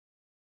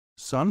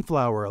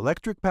Sunflower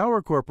Electric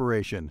Power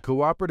Corporation,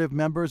 cooperative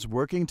members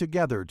working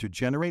together to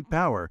generate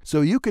power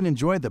so you can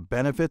enjoy the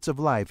benefits of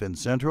life in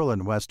central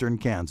and western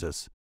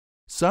Kansas.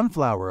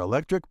 Sunflower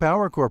Electric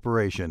Power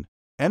Corporation,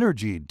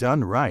 energy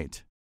done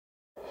right.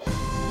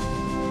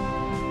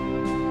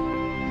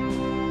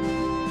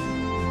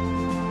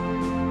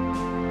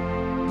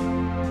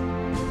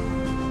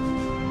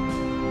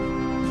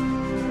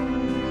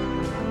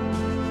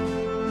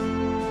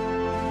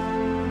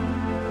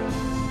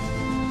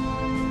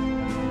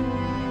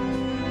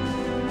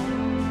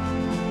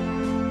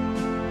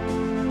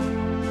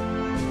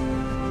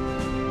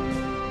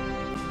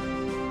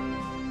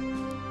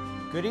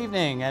 Good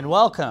evening and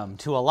welcome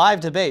to a live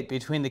debate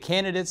between the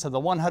candidates of the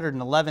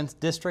 111th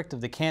District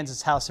of the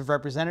Kansas House of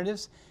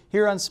Representatives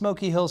here on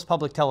Smoky Hills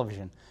Public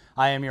Television.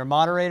 I am your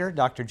moderator,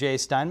 Dr. J.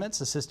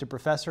 Steinmetz, Assistant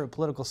Professor of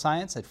Political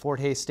Science at Fort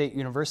Hays State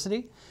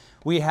University.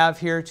 We have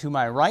here to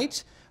my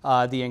right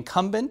the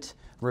incumbent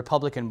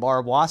Republican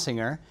Barb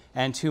Wasinger,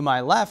 and to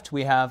my left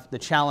we have the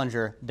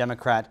challenger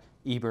Democrat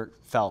Eber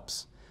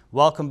Phelps.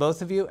 Welcome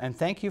both of you, and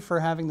thank you for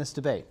having this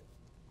debate.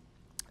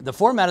 The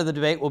format of the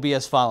debate will be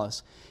as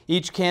follows.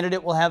 Each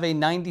candidate will have a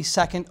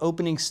 90-second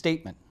opening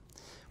statement.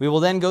 We will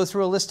then go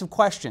through a list of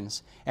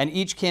questions, and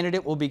each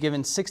candidate will be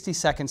given 60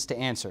 seconds to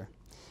answer.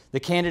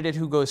 The candidate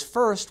who goes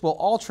first will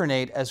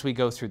alternate as we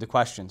go through the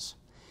questions.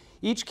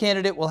 Each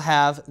candidate will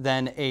have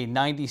then a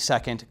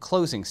 90-second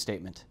closing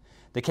statement.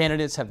 The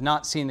candidates have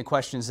not seen the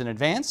questions in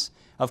advance.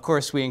 Of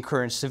course, we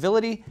encourage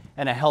civility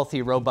and a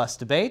healthy, robust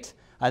debate.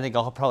 I think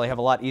I'll probably have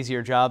a lot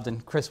easier job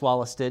than Chris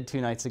Wallace did 2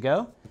 nights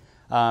ago.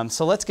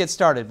 So let's get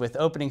started with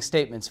opening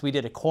statements. We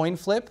did a coin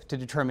flip to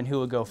determine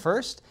who would go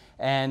first,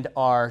 and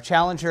our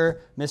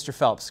challenger, Mr.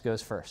 Phelps,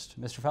 goes first.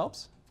 Mr.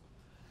 Phelps?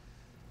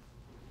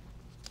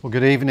 Well,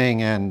 good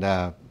evening, and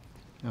I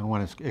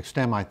want to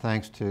extend my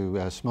thanks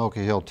to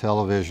Smoky Hill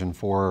Television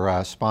for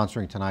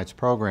sponsoring tonight's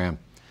program.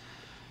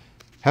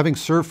 Having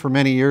served for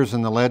many years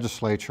in the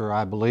legislature,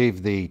 I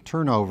believe the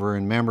turnover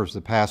in members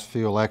the past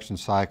few election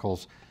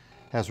cycles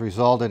has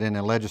resulted in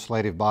a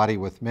legislative body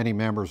with many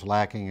members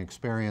lacking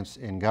experience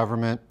in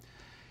government,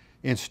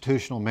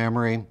 institutional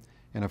memory,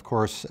 and of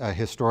course, a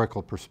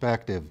historical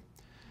perspective.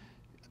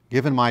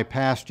 Given my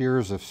past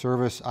years of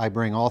service, I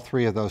bring all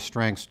 3 of those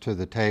strengths to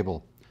the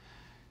table.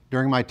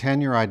 During my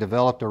tenure, I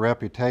developed a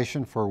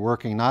reputation for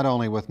working not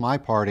only with my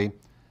party,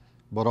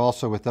 but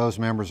also with those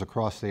members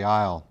across the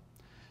aisle.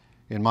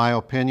 In my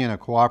opinion, a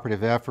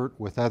cooperative effort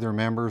with other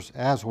members,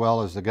 as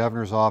well as the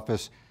governor's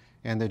office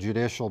and the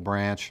judicial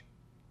branch,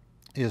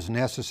 is a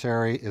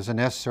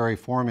necessary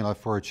formula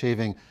for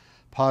achieving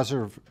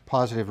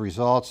positive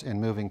results and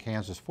moving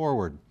Kansas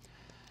forward.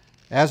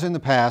 As in the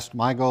past,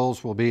 my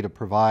goals will be to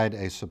provide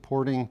a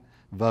supporting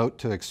vote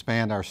to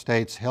expand our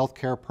state's health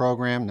care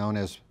program, known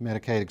as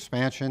Medicaid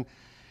expansion,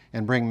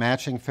 and bring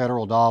matching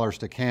federal dollars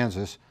to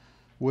Kansas,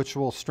 which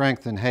will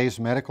strengthen Hays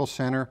Medical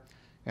Center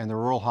and the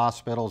rural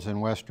hospitals in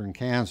western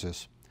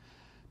Kansas.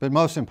 But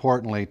most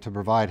importantly, to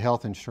provide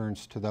health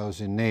insurance to those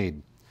in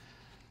need.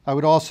 I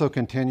would also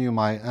continue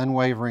my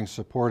unwavering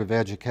support of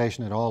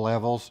education at all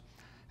levels.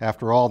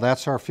 After all,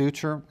 that's our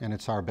future, and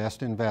it's our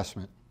best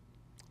investment.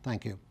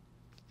 Thank you.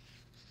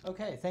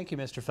 Okay, thank you,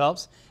 Mr.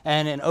 Phelps.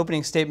 And an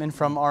opening statement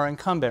from our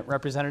incumbent,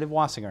 Representative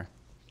Wasinger.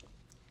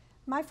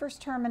 My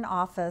first term in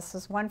office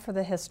was one for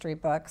the history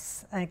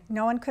books.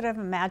 No one could have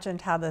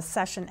imagined how the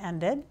session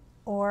ended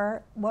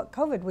or what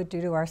COVID would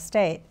do to our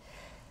state.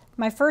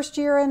 My first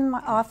year in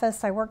my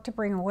office, I worked to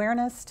bring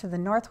awareness to the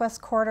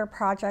Northwest Corridor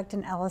Project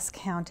in Ellis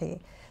County.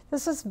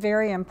 This was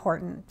very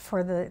important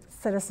for the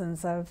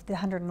citizens of the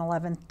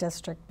 111th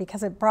District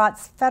because it brought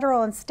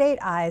federal and state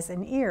eyes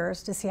and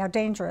ears to see how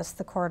dangerous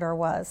the corridor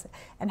was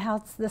and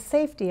how the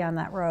safety on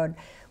that road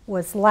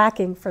was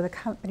lacking for the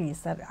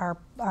companies that are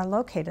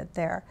located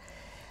there.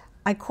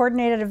 I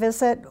coordinated a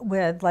visit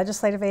with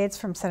legislative aides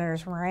from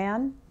Senators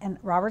Moran and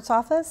Roberts'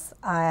 office,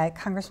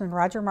 Congressman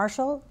Roger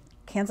Marshall,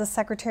 Kansas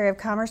Secretary of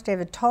Commerce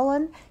David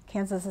Tolan,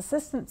 Kansas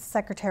Assistant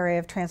Secretary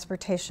of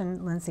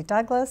Transportation Lindsey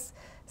Douglas,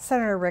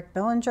 Senator Rick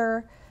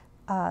Billinger,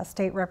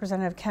 State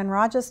Representative Ken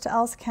Rogers to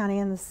Ellis County,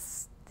 and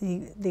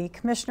the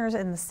commissioners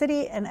in the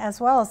city and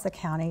as well as the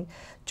county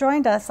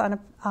joined us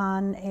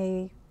on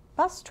a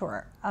bus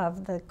tour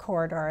of the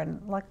corridor.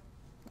 And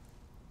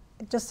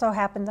it just so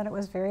happened that it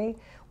was very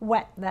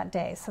wet that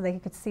day, so they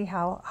could see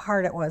how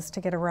hard it was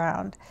to get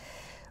around.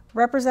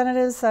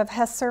 Representatives of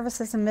Hess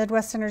Services and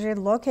Midwest Energy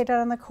located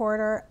on the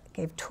corridor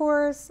gave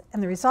tours,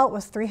 and the result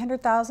was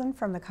 $300,000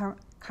 from the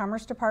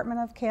Commerce Department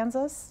of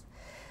Kansas,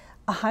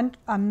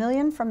 $1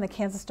 million from the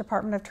Kansas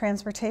Department of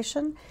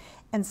Transportation,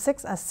 and a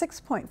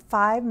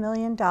 $6.5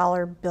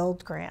 million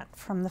build grant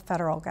from the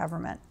federal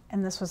government.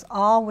 And this was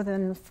all with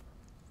a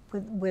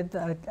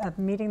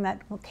meeting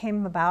that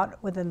came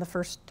about within the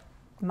first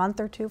month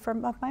or 2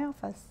 of my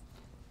office.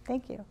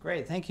 Thank you.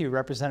 Great. Thank you,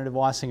 Representative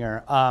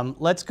Wasinger.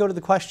 Let's go to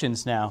the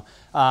questions now.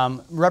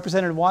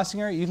 Representative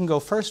Wasinger, you can go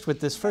first with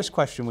this first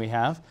question we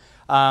have.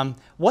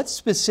 What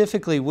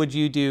specifically would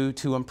you do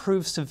to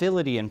improve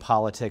civility in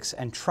politics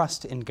and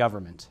trust in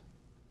government?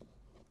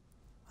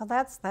 Well,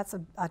 that's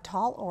a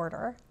tall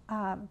order,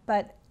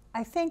 but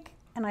I think,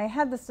 and I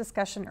had this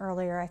discussion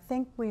earlier, I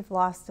think we've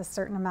lost a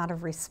certain amount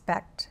of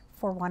respect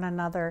for one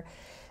another.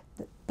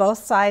 Both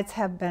sides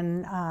have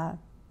been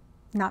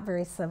not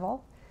very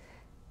civil,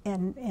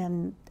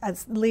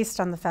 at least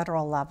on the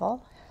federal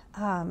level.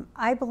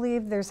 I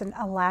believe there's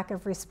a lack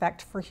of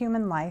respect for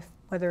human life,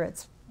 whether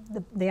it's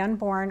the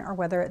unborn or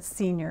whether it's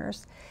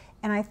seniors.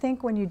 And I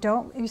think when you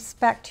don't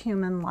respect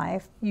human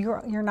life,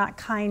 you're not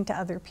kind to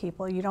other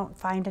people. You don't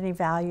find any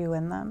value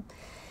in them.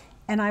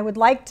 And I would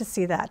like to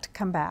see that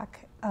come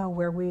back,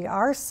 where we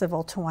are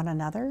civil to one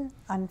another.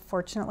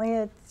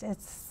 Unfortunately,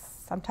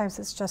 sometimes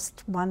it's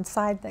just one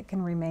side that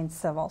can remain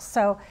civil.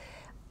 So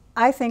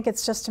I think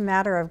it's just a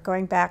matter of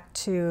going back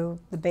to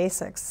the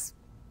basics,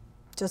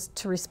 just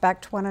to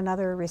respect one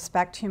another,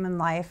 respect human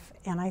life,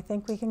 and I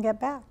think we can get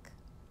back.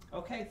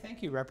 Okay,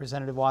 thank you,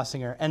 Representative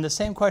Wasinger. And the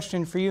same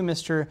question for you,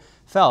 Mr.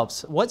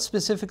 Phelps. What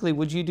specifically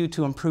would you do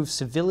to improve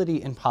civility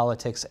in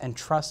politics and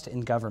trust in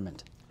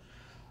government?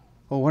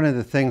 Well, one of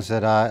the things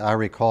that I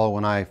recall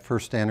when I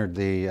first entered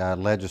the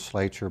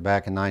legislature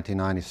back in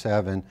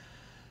 1997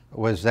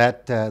 was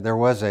that there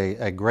was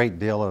a great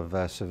deal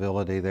of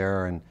civility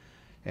there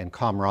and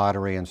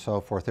camaraderie and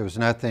so forth. There was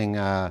nothing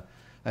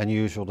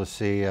unusual to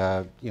see,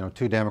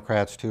 two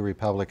Democrats, two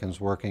Republicans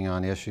working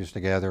on issues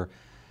together.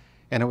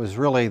 And it was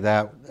really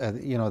that,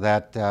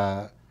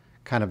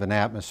 kind of an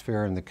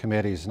atmosphere in the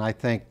committees. And I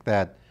think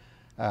that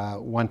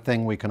one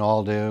thing we can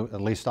all do,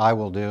 at least I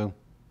will do,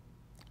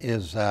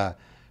 is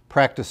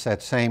practice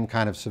that same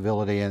kind of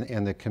civility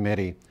in the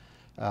committee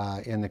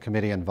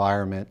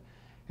environment.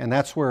 And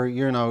that's where,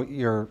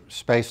 you're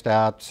spaced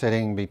out,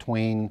 sitting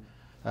between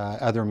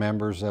other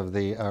members of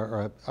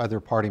or other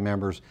party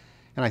members.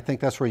 And I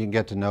think that's where you can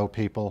get to know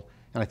people.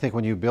 And I think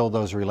when you build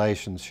those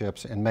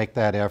relationships and make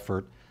that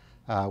effort,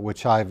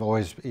 which I've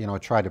always,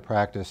 tried to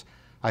practice,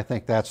 I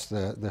think that's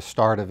the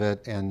start of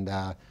it. And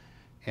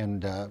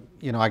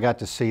I got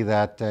to see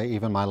that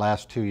even my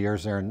last 2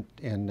 years there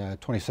in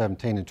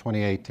 2017 and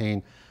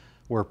 2018,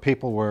 where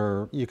people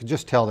were, you could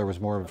just tell there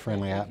was more of a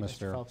friendly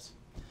atmosphere.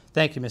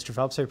 Thank you, Mr.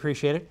 Phelps. I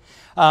appreciate it.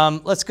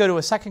 Let's go to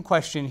a second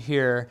question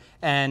here.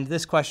 And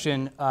this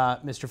question,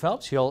 Mr.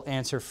 Phelps, you'll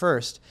answer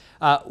first.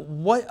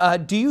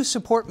 Do you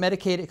support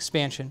Medicaid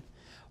expansion?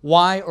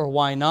 Why or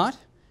why not?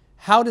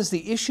 How does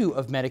the issue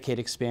of Medicaid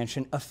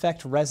expansion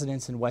affect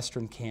residents in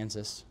western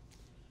Kansas?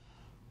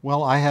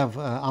 Well,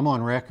 I'm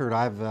on record.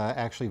 I've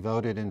actually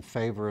voted in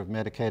favor of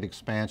Medicaid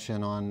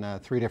expansion on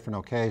 3 different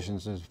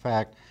occasions. In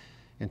fact,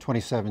 in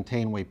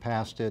 2017, we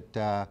passed it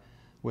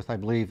with, I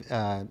believe,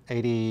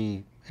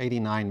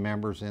 89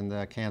 members in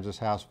the Kansas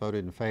House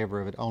voted in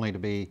favor of it, only to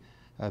be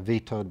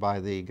vetoed by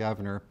the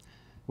governor.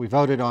 We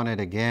voted on it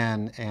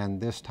again, and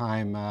this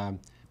time,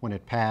 when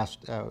it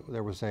passed,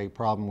 there was a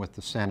problem with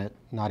the Senate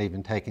not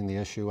even taking the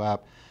issue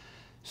up.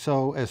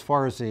 So as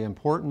far as the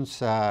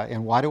importance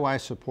and why do I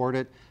support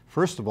it,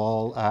 first of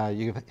all,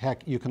 you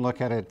can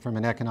look at it from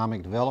an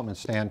economic development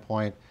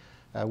standpoint.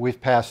 We've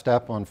passed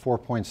up on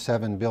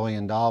 $4.7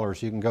 billion.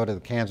 You can go to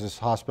the Kansas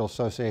Hospital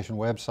Association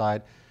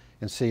website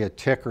and see a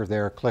ticker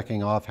there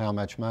clicking off how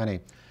much money.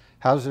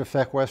 How does it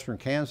affect western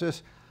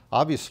Kansas?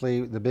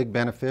 Obviously, the big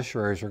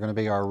beneficiaries are going to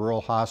be our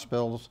rural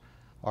hospitals,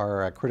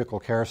 our critical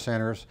care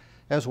centers,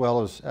 as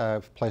well as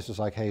places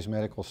like Hayes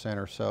Medical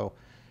Center. So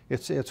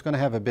it's going to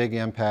have a big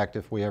impact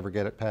if we ever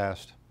get it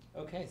passed.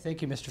 Okay,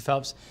 thank you, Mr.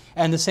 Phelps.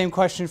 And the same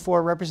question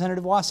for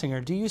Representative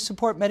Wasinger. Do you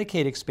support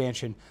Medicaid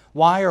expansion?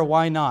 Why or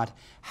why not?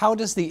 How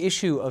does the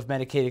issue of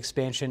Medicaid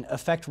expansion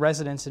affect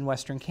residents in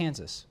western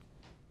Kansas?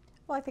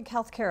 Well, I think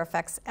health care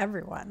affects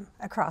everyone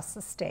across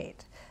the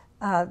state.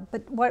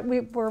 But what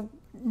we're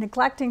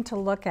neglecting to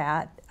look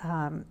at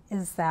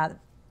is that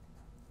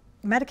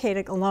Medicaid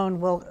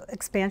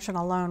expansion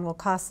alone will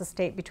cost the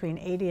state between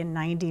 $80 and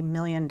 $90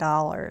 million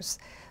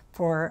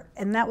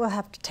and that will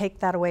have to take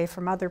that away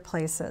from other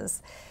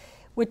places,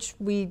 which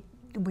we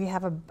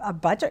have a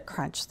budget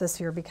crunch this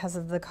year because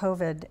of the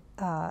COVID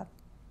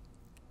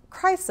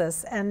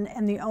crisis,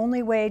 and the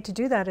only way to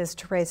do that is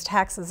to raise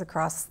taxes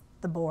across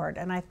the board.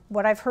 And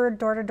what I've heard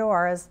door to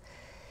door is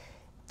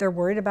they're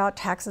worried about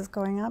taxes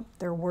going up,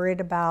 they're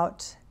worried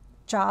about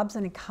jobs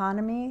and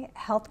economy.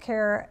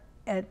 Healthcare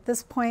at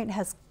this point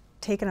has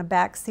taken a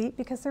back seat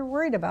because they're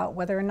worried about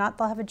whether or not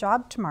they'll have a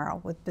job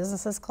tomorrow with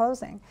businesses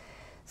closing.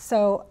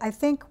 So I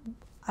think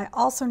I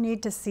also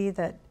need to see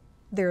that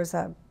there's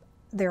a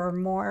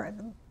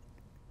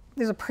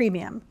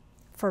premium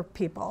for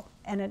people,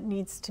 and it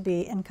needs to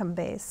be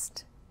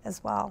income-based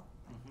as well.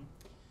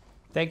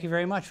 Thank you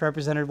very much,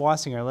 Representative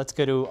Wasinger. Let's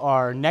go to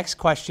our next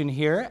question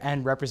here,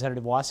 and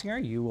Representative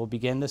Wasinger, you will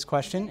begin this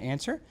question,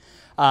 answer.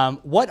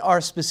 What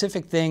are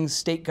specific things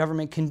state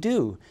government can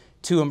do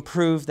to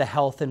improve the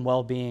health and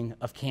well-being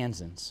of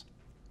Kansans?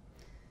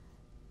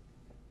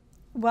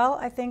 Well,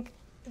 I think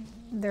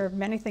there are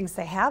many things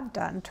they have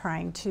done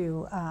trying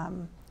to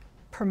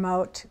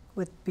promote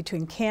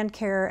between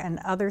CanCare and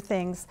other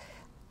things.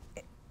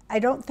 I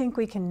don't think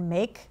we can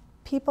make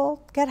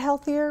people get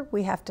healthier.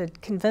 We have to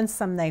convince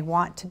them they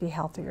want to be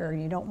healthier.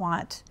 You don't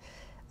want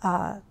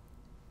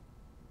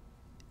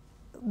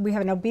we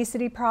have an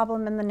obesity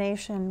problem in the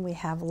nation. We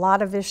have a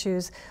lot of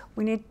issues.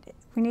 We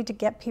need to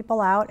get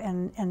people out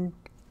and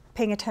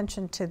paying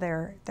attention to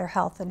their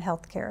health and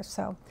health care.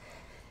 So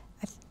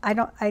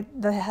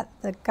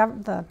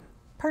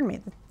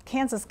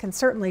Kansas can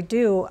certainly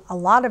do a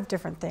lot of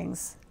different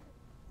things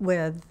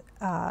with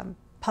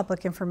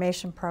public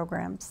information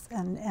programs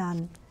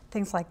and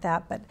things like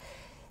that. But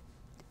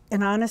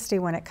in honesty,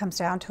 when it comes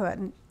down to it,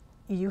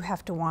 you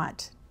have to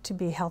want to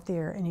be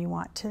healthier, and you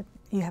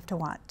have to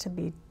want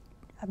to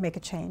make a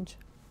change.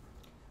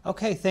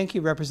 Okay, thank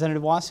you,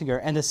 Representative Wasinger.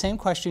 And the same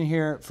question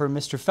here for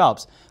Mr.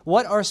 Phelps.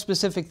 What are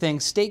specific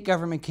things state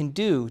government can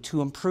do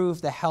to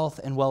improve the health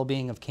and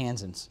well-being of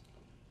Kansans?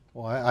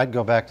 Well, I'd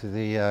go back to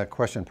the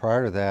question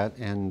prior to that,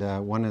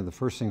 and one of the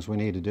first things we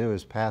need to do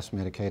is pass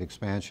Medicaid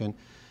expansion,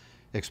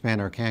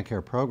 expand our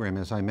CanCare program.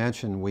 As I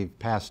mentioned, we've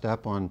passed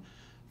up on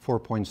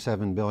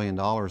 $4.7 billion,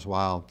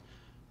 while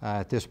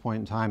at this point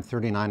in time,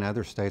 39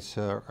 other states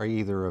are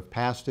either have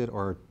passed it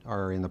or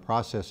are in the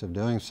process of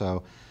doing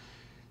so.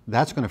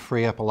 That's going to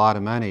free up a lot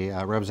of money.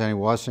 Representative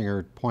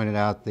Wasinger pointed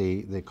out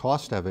the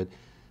cost of it,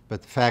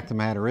 but the fact of the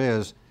matter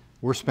is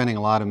we're spending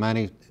a lot of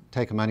money,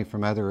 taking money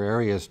from other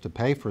areas to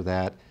pay for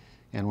that,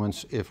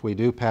 and if we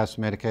do pass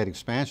Medicaid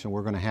expansion,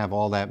 we're going to have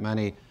all that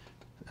money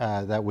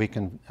that we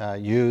can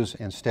use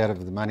instead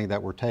of the money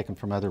that we're taking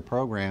from other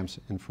programs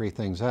and free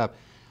things up.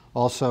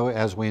 Also,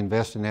 as we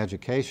invest in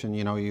education,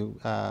 you know, you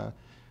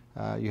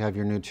have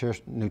your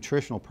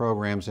nutritional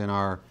programs in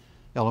our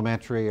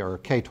elementary or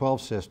K-12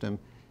 system,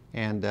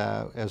 and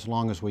as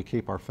long as we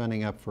keep our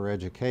funding up for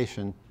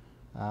education,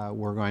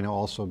 we're going to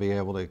also be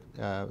able to,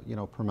 you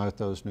know, promote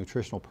those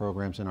nutritional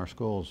programs in our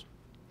schools.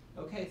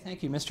 Okay,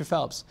 thank you, Mr.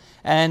 Phelps.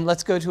 And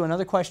let's go to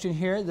another question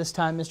here. This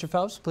time, Mr.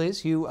 Phelps,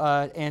 please, you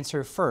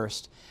answer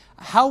first.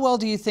 How well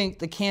do you think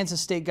the Kansas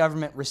state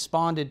government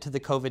responded to the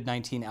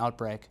COVID-19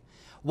 outbreak?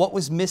 What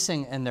was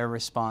missing in their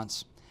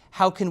response?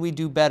 How can we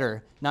do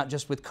better, not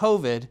just with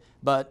COVID,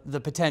 but the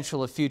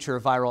potential of future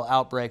viral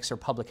outbreaks or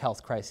public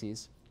health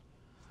crises?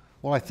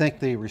 Well, I think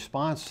the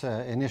response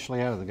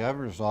initially out of the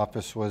governor's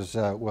office was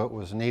what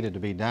was needed to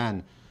be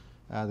done.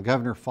 The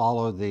governor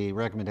followed the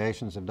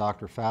recommendations of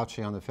Dr.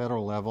 Fauci on the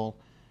federal level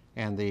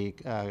and the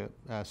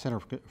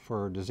Center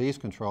for Disease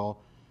Control,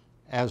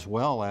 as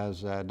well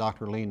as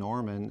Dr. Lee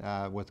Norman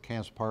with the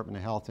Kansas Department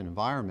of Health and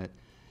Environment.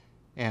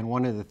 And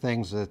one of the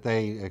things that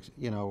they,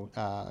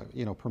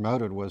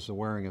 promoted was the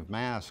wearing of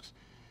masks.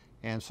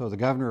 And so the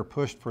governor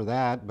pushed for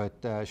that,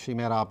 but she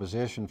met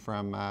opposition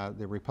from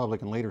the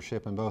Republican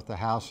leadership in both the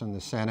House and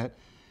the Senate,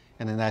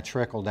 and then that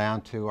trickled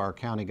down to our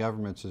county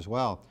governments as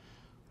well.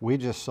 We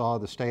just saw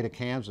the state of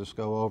Kansas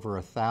go over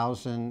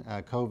 1,000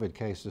 COVID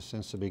cases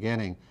since the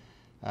beginning.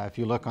 If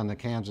you look on the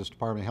Kansas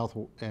Department of Health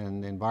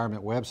and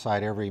Environment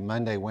website every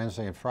Monday,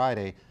 Wednesday, and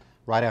Friday,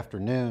 right after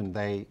noon,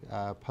 they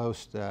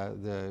post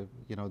the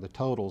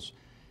totals,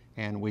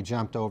 and we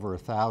jumped over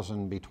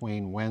 1,000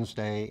 between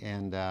Wednesday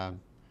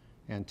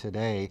and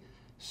today.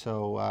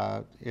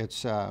 So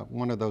it's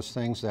one of those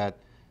things that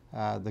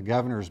the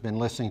governor's been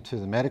listening to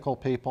the medical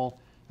people.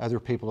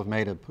 Other people have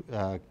made a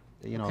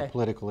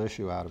political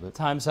issue out of it.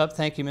 Time's up.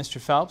 Thank you, Mr.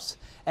 Phelps.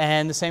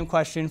 And the same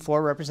question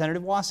for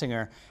Representative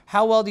Wasinger.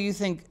 How well do you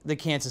think the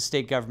Kansas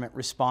state government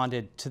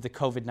responded to the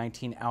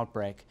COVID-19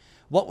 outbreak?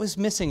 What was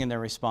missing in their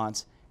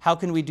response? How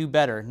can we do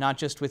better, not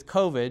just with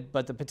COVID,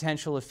 but the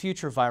potential of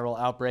future viral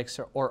outbreaks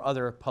or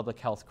other public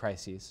health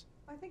crises?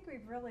 I think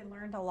we've really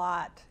learned a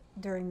lot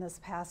during this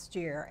past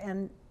year.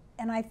 And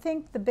I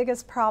think the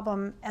biggest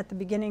problem at the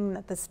beginning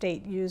that the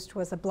state used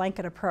was a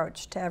blanket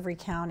approach to every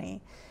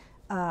county.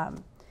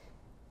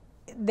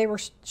 They were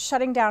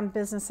shutting down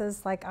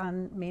businesses like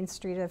on Main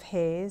Street of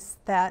Hayes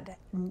that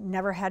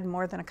never had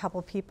more than a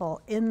couple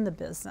people in the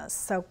business.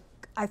 So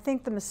I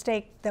think the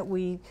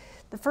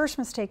first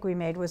mistake we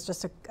made was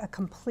just a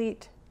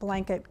complete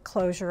blanket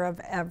closure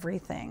of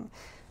everything.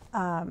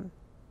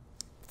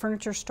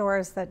 Furniture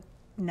stores that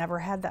never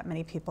had that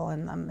many people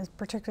in them,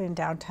 particularly in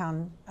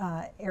downtown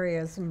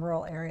areas and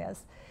rural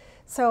areas.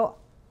 So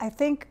I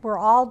think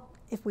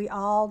if we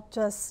all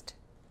just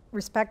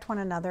respect one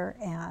another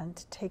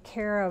and take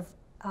care of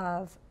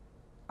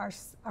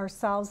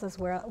ourselves as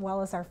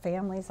well as our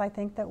families, I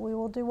think that we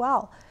will do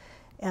well.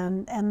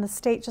 And the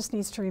state just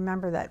needs to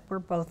remember that we're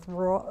both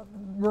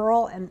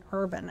rural and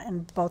urban,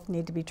 and both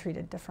need to be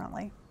treated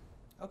differently.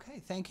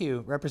 Okay, thank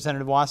you,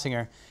 Representative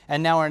Wasinger.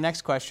 And now our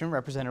next question,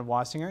 Representative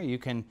Wasinger, you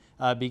can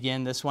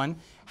begin this one.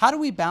 How do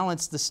we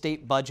balance the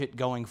state budget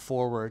going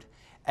forward,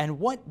 and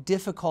what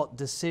difficult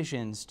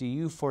decisions do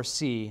you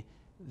foresee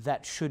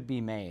that should be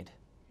made?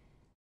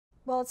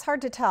 Well, it's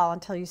hard to tell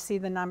until you see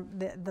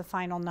the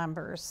final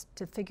numbers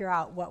to figure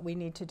out what we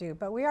need to do,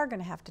 but we are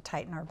going to have to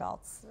tighten our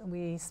belts.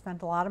 We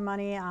spent a lot of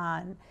money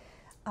on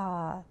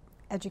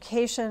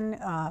education.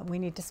 We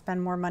need to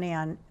spend more money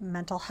on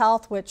mental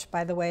health, which,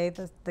 by the way,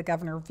 the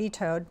governor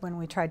vetoed when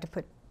we tried to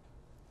put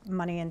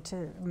money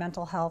into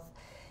mental health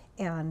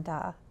and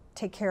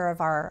take care of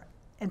our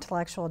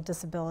intellectual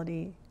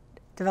disability,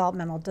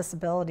 developmental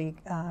disability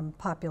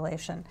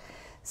population.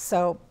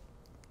 So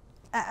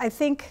I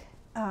think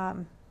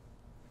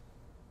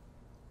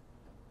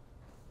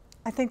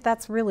I think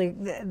that's really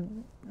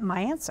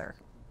my answer.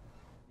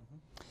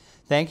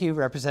 Thank you,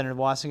 Representative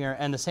Wasinger.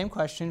 And the same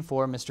question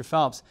for Mr.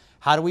 Phelps.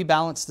 How do we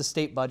balance the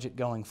state budget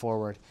going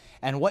forward?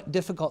 And what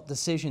difficult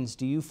decisions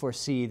do you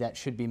foresee that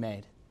should be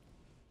made?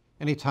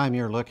 Anytime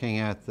you're looking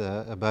at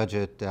a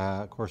budget,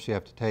 of course you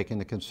have to take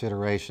into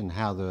consideration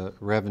how the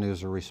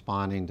revenues are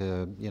responding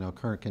to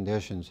current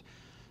conditions.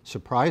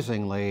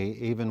 Surprisingly,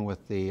 even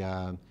with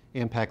the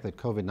impact that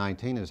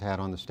COVID-19 has had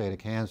on the state of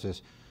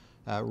Kansas,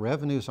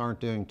 revenues aren't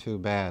doing too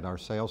bad. Our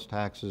sales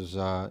taxes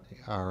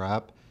are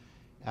up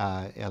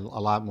a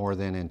lot more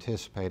than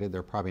anticipated.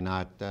 They're probably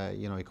not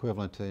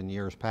equivalent to in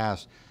years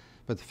past.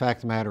 But the fact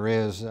of the matter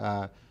is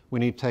we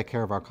need to take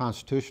care of our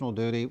constitutional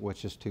duty,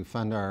 which is to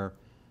fund our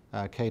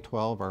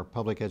K-12, our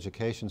public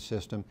education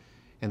system,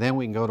 and then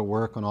we can go to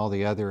work on all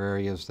the other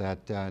areas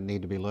that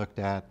need to be looked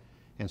at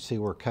and see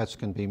where cuts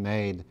can be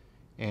made.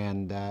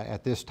 And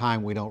at this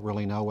time, we don't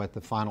really know what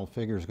the final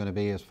figure is going to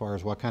be as far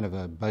as what kind of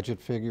a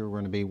budget figure we're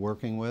going to be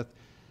working with.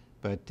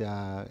 But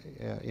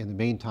in the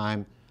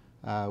meantime,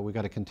 we've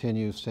got to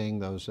continue seeing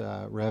those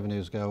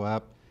revenues go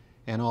up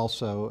and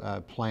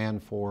also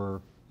plan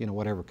for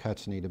whatever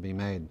cuts need to be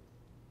made.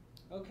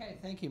 Okay,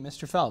 thank you,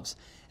 Mr. Phelps.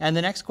 And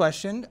the next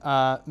question,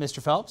 Mr.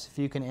 Phelps, if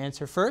you can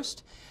answer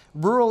first.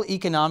 Rural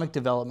economic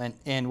development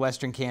in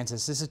western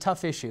Kansas is a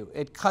tough issue.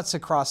 It cuts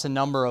across a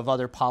number of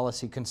other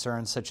policy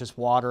concerns such as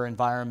water,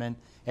 environment,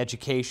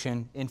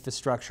 education,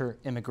 infrastructure,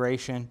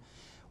 immigration.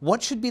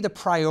 What should be the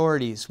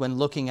priorities when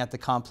looking at the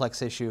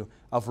complex issue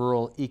of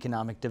rural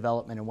economic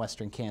development in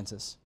western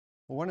Kansas?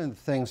 Well, one of the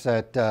things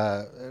that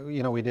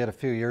we did a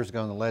few years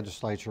ago in the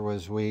legislature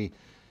was we've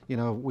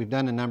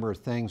done a number of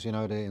things to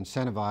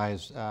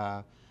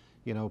incentivize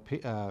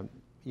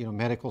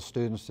medical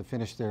students to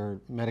finish their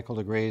medical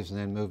degrees and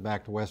then move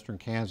back to western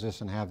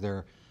Kansas and have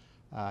their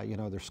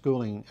their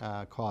schooling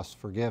costs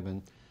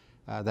forgiven.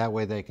 That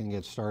way they can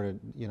get started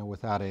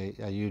without a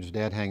huge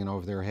debt hanging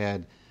over their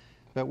head.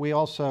 But we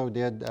also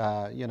did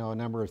a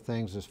number of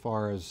things as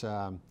far as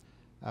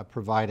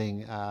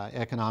providing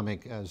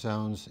economic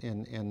zones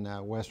in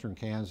western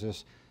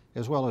Kansas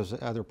as well as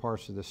other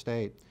parts of the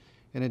state.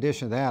 In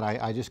addition to that,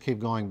 I just keep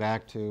going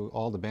back to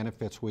all the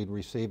benefits we'd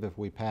receive if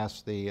we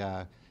passed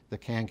the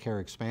CanCare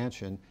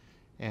expansion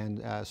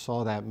and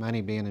saw that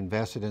money being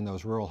invested in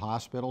those rural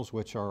hospitals,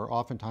 which are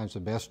oftentimes the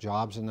best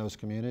jobs in those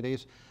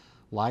communities.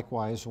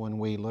 Likewise, when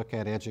we look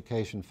at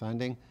education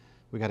funding,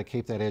 we got to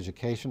keep that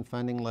education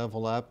funding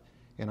level up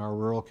in our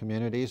rural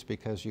communities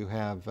because you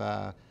have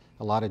a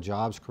lot of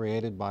jobs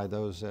created by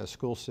those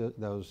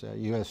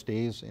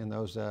USDs in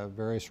those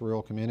various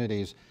rural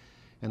communities.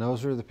 And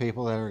those are the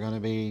people that are going to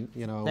be,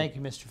 Thank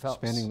you, Mr. Phelps.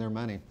 Spending their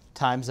money.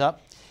 Time's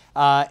up.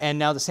 And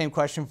now the same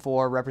question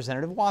for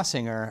Representative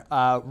Wasinger.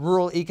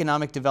 Rural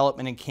economic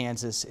development in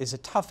Kansas is a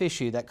tough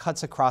issue that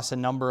cuts across a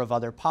number of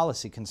other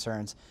policy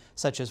concerns,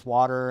 such as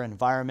water,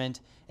 environment,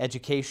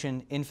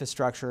 education,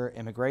 infrastructure,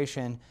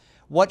 immigration.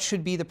 What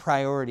should be the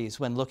priorities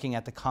when looking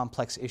at the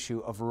complex issue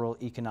of rural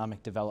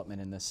economic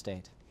development in this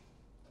state?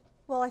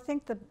 Well, I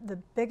think the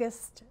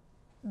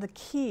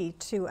key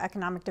to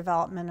economic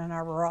development in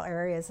our rural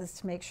areas is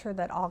to make sure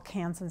that all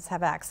Kansans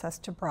have access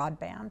to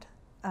broadband,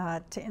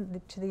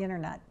 to the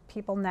internet.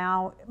 People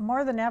now,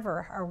 more than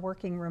ever, are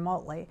working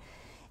remotely.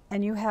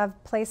 And you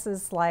have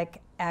places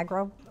like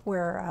Agro,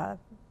 where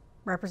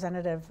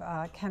Representative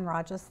Ken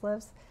Rogers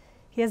lives.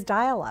 He has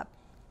dial-up.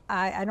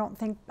 I don't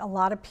think a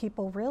lot of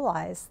people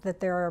realize that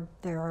there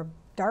are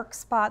dark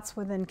spots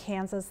within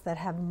Kansas that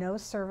have no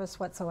service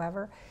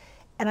whatsoever.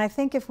 And I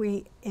think if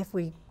we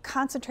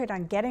concentrate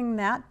on getting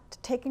that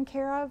taken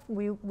care of,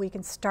 we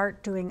can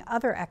start doing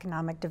other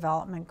economic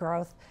development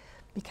growth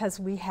because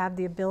we have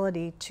the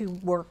ability to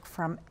work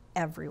from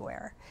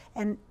everywhere.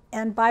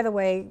 And by the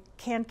way,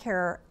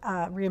 CanCare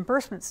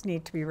reimbursements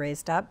need to be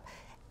raised up,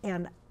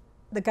 and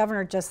the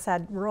governor just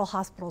said rural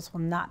hospitals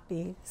will not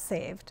be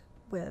saved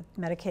with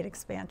Medicaid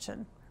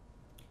expansion.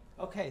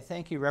 Okay,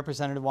 thank you,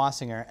 Representative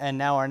Wasinger. And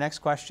now our next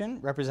question,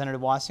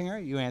 Representative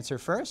Wasinger, you answer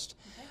first.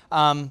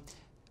 Okay.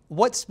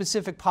 What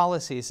specific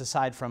policies,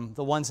 aside from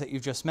the ones that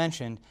you've just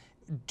mentioned,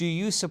 do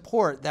you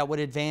support that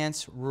would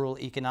advance rural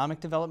economic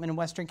development in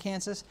western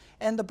Kansas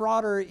and the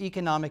broader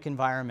economic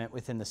environment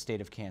within the state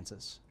of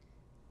Kansas?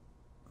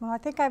 Well, I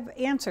think I've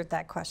answered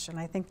that question.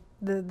 I think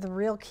the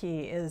real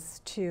key is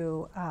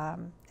to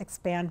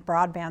expand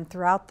broadband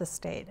throughout the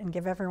state and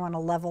give everyone a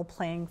level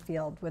playing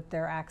field with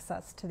their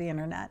access to the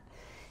internet.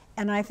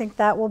 And I think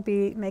that will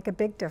make a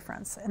big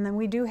difference. And then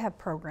we do have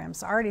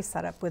programs already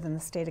set up within the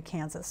state of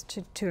Kansas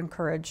to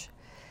encourage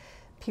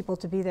people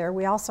to be there.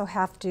 We also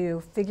have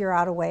to figure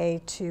out a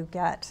way to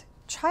get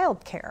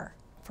child care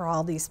for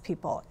all these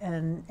people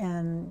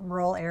in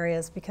rural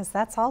areas because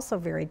that's also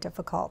very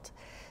difficult.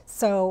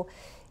 So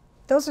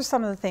those are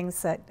some of the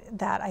things that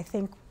I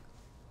think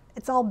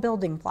it's all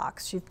building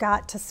blocks. You've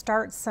got to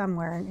start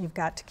somewhere and you've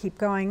got to keep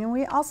going. And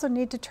we also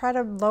need to try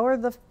to lower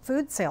the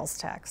food sales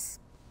tax.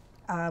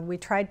 We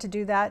tried to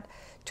do that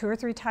 2 or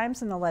 3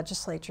 times in the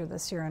legislature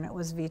this year and it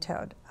was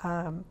vetoed.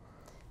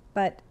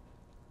 But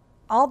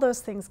all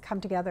those things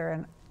come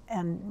together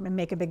and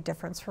make a big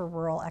difference for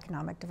rural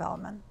economic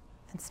development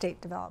and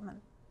state development.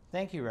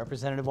 Thank you,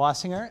 Representative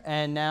Wasinger.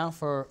 And now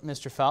for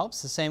Mr.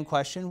 Phelps, the same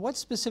question. What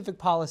specific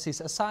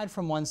policies, aside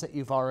from ones that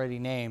you've already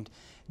named,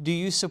 do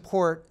you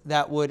support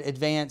that would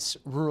advance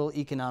rural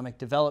economic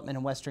development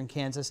in western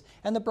Kansas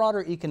and the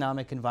broader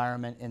economic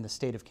environment in the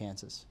state of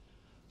Kansas?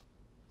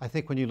 I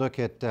think when you look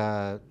at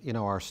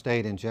our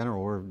state in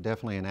general, we're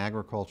definitely an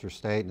agriculture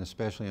state, and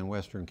especially in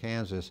western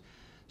Kansas.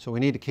 So we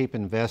need to keep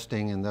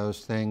investing in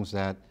those things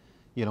that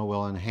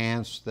will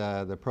enhance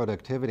the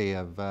productivity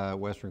of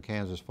western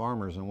Kansas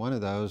farmers. And one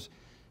of those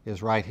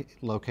is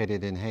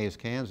located in Hays,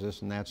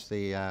 Kansas, and that's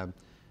the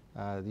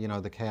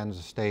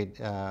Kansas State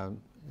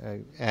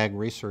Ag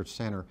Research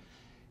Center.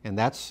 And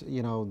that's,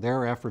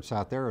 their efforts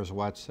out there is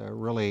what's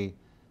really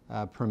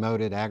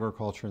promoted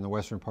agriculture in the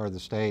western part of the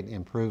state,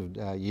 improved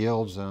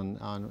yields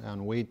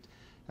on wheat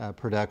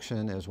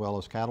production as well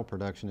as cattle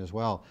production as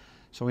well.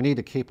 So we need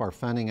to keep our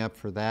funding up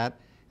for that.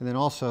 And then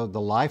also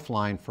the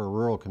lifeline for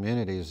rural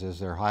communities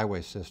is their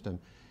highway system.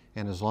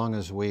 And as long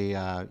as we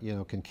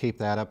can keep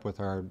that up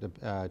with our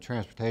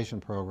transportation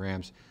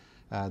programs,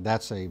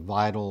 that's a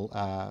vital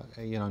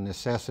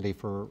necessity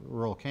for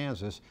rural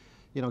Kansas,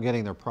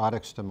 getting their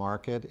products to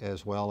market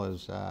as well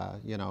as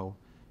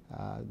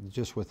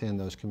just within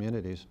those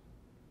communities.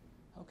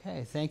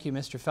 Okay, thank you,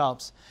 Mr.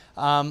 Phelps.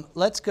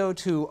 Let's go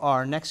to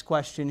our next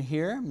question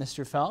here.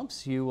 Mr.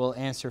 Phelps, you will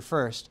answer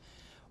first.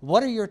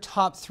 What are your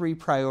top 3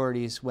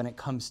 priorities when it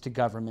comes to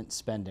government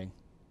spending?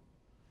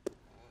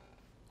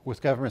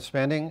 With government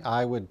spending,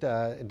 I would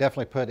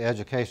definitely put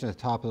education at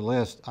the top of the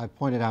list. I've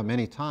pointed out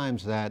many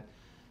times that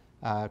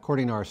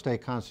according to our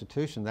state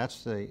constitution,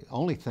 that's the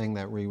only thing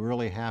that we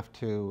really have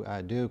to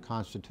do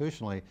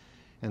constitutionally,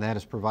 and that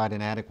is provide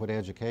an adequate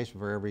education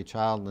for every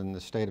child in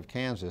the state of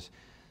Kansas.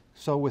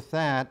 So with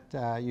that,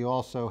 you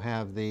also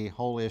have the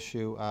whole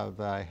issue of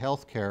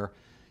health care.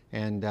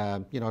 And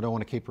I don't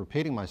want to keep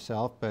repeating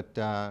myself, but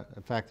the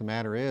fact of the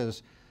matter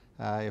is,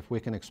 if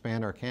we can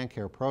expand our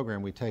CanCare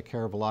program, we take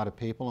care of a lot of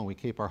people and we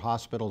keep our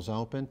hospitals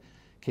open,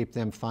 keep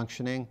them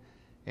functioning.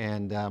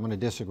 And I'm going to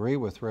disagree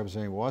with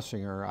Representative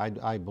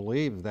Wasinger. I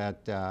believe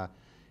that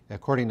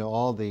according to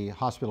all the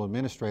hospital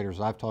administrators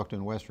I've talked to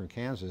in western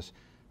Kansas,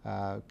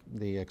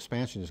 the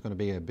expansion is going to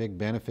be a big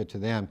benefit to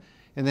them.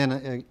 And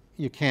then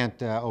you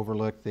can't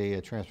overlook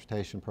the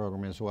transportation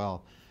program as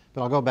well.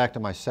 But I'll go back to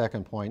my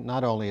second point.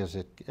 Not only is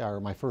it, or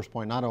my first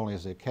point, not only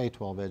is it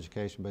K-12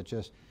 education, but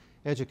just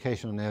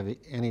education on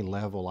any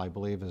level, I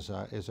believe, is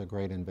a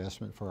great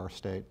investment for our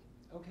state.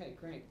 Okay,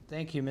 great.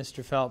 Thank you,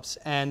 Mr. Phelps.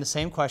 And the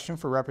same question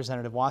for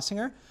Representative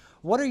Wasinger.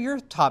 What are your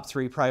top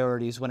 3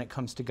 priorities when it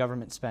comes to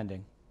government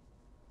spending?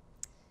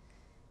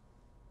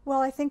 Well,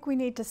 I think we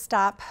need to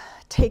stop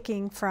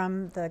taking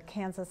from the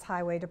Kansas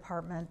Highway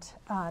Department,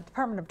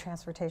 Department of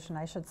Transportation,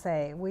 I should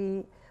say.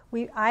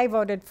 I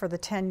voted for the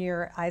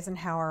 10-year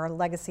Eisenhower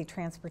legacy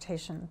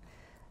transportation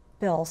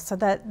bill, so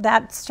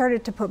that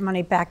started to put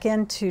money back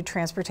into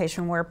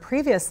transportation where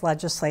previous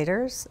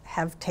legislators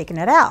have taken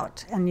it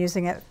out and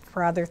using it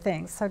for other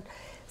things.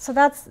 So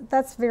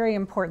that's very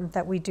important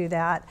that we do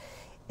that.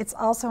 It's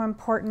also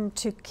important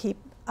to keep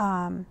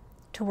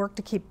to work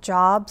to keep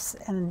jobs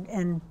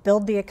and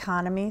build the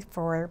economy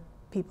for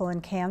people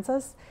in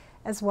Kansas,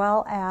 as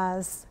well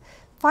as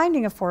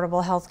finding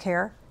affordable health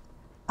care.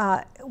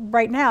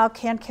 Right now,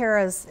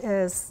 CanCare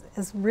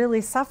is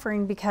really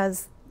suffering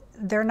because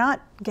they're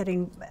not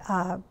getting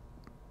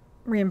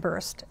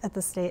reimbursed at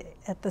the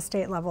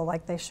state level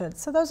like they should.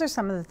 So those are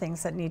some of the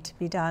things that need to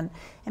be done,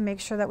 and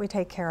make sure that we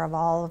take care of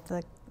all of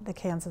the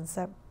Kansans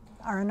that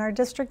are in our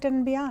district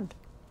and beyond.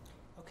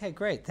 Okay,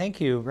 great.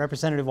 Thank you,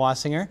 Representative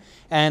Wasinger.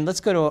 And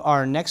let's go to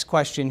our next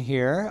question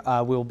here.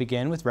 We'll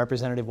begin with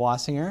Representative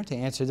Wasinger to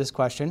answer this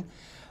question.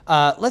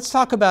 Let's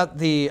talk about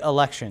the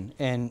election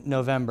in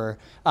November.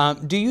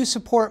 Do you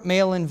support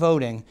mail-in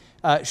voting?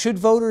 Should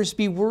voters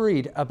be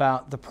worried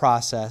about the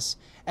process?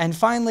 And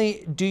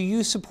finally, do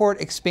you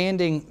support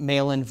expanding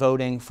mail-in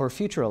voting for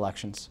future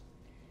elections?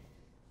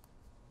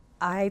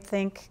 I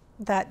think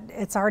that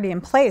it's already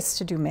in place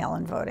to do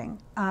mail-in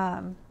voting.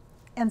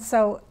 And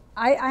so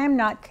I am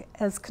not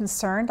as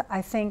concerned.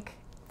 I think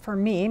for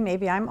me,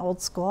 maybe I'm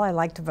old school. I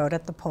like to vote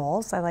at the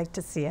polls. I like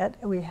to see it.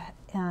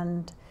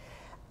 And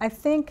I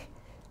think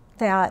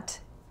that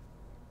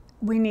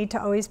we need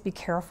to always be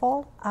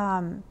careful,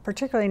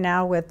 particularly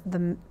now with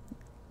the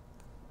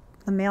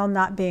mail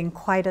not being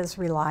quite as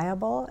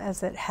reliable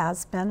as it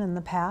has been in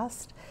the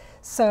past.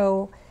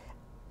 So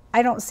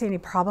I don't see any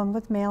problem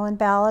with mail-in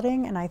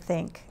balloting, and I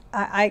think,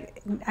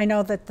 I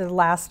know that the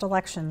last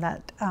election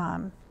that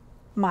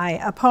my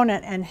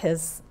opponent and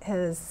his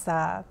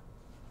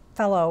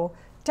fellow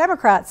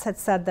Democrats had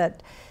said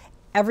that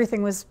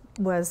everything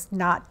was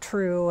not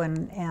true,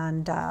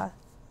 and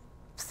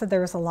so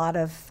there was a lot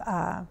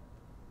of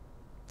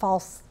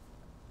false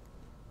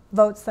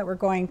votes that were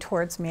going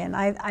towards me, and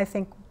I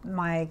think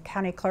my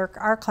county clerk,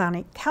 our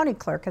county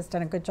clerk, has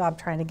done a good job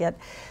trying to get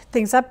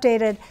things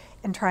updated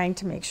and trying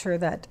to make sure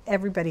that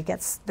everybody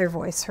gets their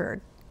voice heard.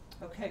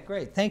 Okay,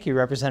 great. Thank you,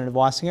 Representative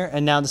Wasinger.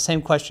 And now the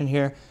same question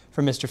here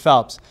for Mr.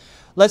 Phelps.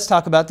 Let's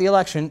talk about the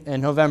election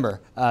in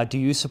November. Do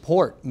you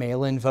support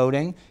mail-in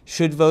voting?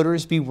 Should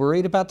voters be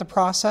worried about the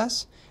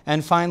process?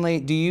 And finally,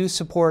 do you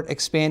support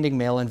expanding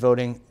mail-in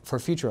voting for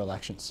future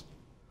elections?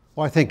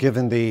 Well, I think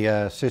given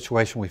the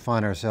situation we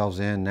find ourselves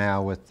in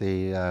now with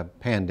the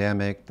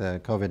pandemic,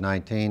 the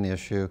COVID-19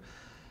 issue,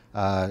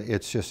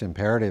 it's just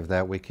imperative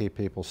that we keep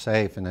people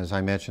safe. And as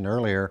I mentioned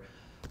earlier,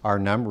 our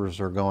numbers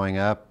are going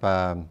up,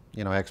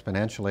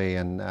 exponentially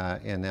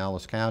in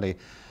Ellis County.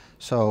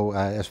 So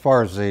as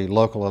far as the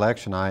local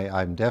election,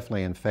 I'm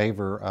definitely in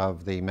favor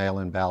of the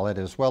mail-in ballot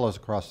as well as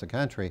across the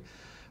country.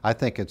 I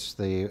think it's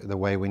the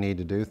way we need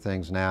to do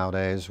things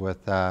nowadays with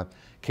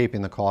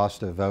keeping the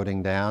cost of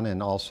voting down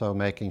and also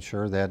making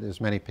sure that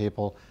as many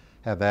people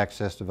have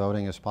access to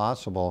voting as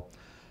possible.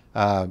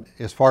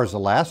 As far as the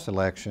last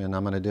election,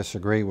 I'm going to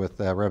disagree with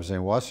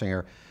Representative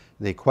Wasinger.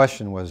 The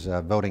question was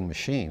voting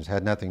machines. It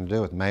had nothing to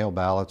do with mail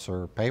ballots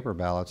or paper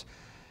ballots.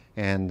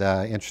 And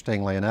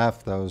interestingly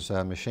enough, those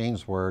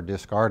machines were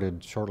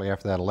discarded shortly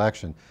after that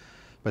election.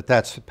 But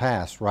that's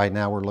passed. Right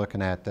now we're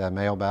looking at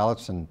mail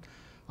ballots, and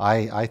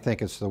I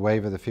think it's the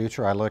wave of the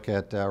future. I look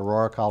at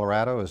Aurora,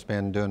 Colorado, has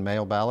been doing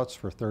mail ballots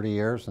for 30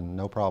 years and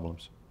no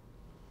problems.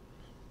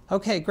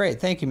 Okay, great.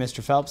 Thank you,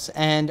 Mr. Phelps.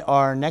 And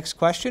our next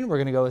question, we're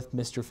going to go with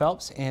Mr.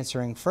 Phelps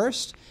answering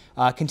first.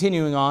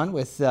 Continuing on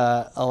with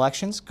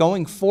elections,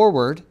 going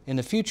forward in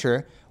the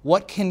future,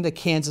 what can the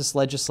Kansas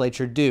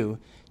legislature do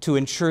to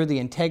ensure the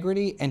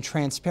integrity and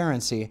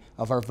transparency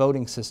of our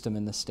voting system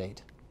in the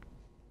state?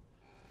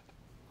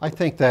 I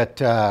think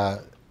that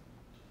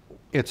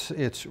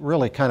it's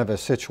really kind of a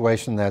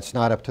situation that's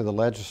not up to the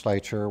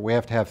legislature. We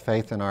have to have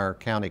faith in our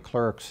county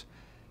clerks.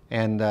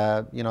 And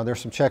there's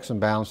some checks and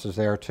balances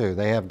there too.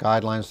 They have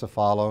guidelines to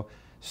follow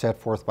set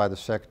forth by the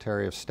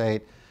Secretary of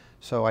State.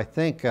 So I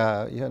think,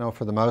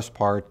 for the most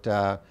part,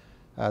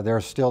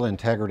 there's still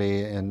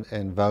integrity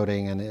in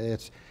voting, and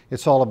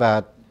it's all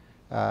about,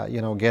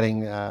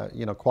 getting,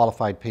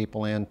 qualified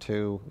people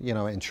into,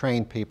 and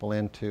trained people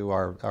into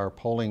our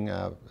polling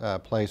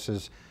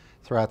places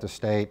throughout the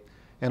state,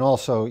 and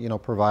also,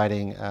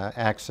 providing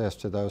access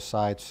to those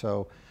sites.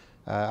 So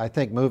I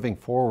think moving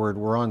forward,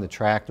 we're on the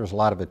track. There's a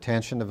lot of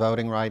attention to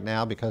voting right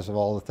now because of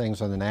all the things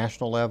on the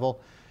national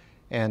level.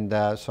 And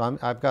so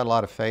I've got a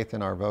lot of faith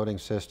in our voting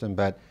system,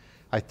 but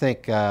I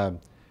think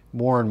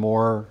more and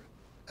more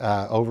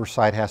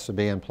oversight has to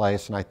be in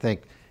place, and I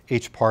think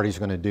each party's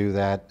going to do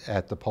that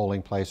at the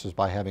polling places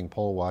by having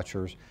poll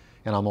watchers,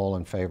 and I'm all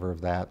in favor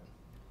of that.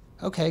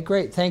 Okay,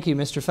 great. Thank you,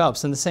 Mr.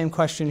 Phelps. And the same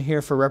question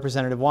here for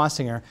Representative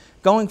Wasinger.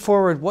 Going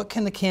forward, what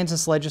can the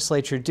Kansas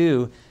legislature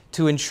do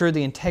to ensure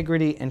the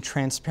integrity and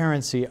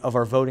transparency of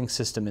our voting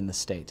system in the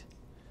state?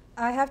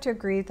 I have to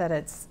agree that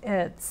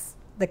it's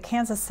the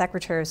Kansas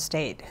Secretary of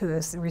State who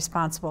is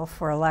responsible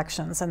for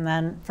elections, and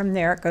then from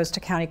there it goes to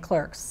county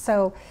clerks.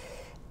 So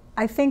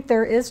I think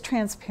there is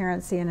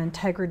transparency and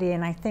integrity,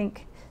 and I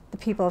think the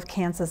people of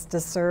Kansas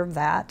deserve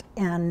that.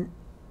 And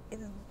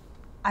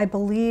I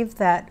believe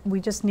that we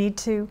just need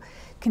to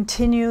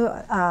continue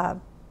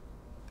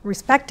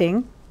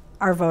respecting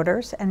our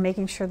voters and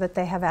making sure that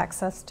they have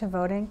access to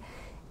voting.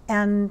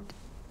 And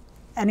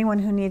anyone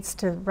who needs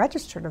to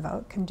register to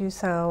vote can do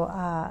so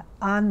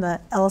on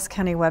the Ellis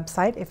County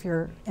website if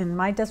you're in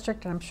my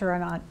district, and I'm sure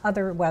on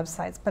other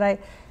websites. But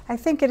I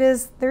think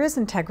there is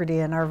integrity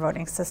in our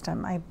voting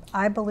system.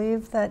 I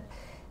believe that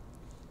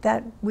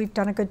we've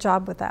done a good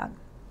job with that.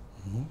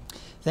 Mm-hmm.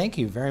 Thank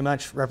you very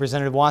much,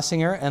 Representative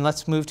Wasinger. And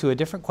let's move to a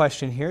different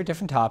question here, a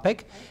different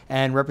topic.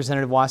 And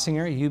Representative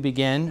Wasinger, you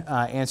begin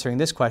answering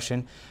this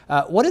question.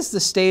 What is the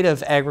state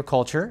of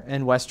agriculture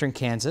in western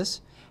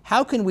Kansas?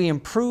 How can we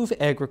improve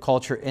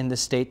agriculture in the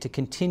state to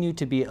continue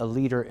to be a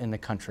leader in the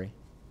country?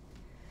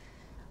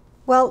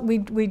 Well,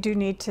 we do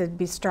need to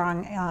be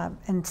strong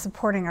in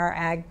supporting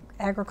our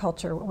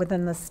agriculture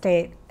within the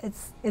state.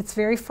 It's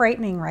very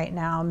frightening right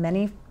now.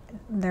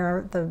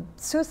 The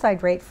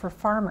suicide rate for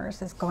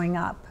farmers is going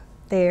up.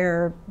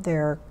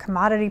 Their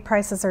commodity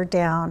prices are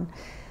down.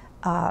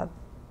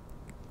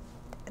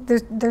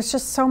 There's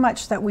just so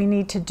much that we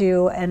need to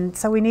do, and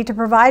so we need to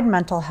provide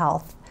mental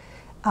health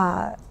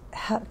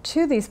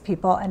to these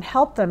people and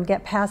help them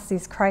get past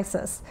these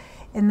crises.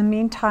 In the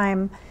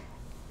meantime,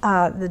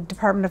 the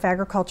Department of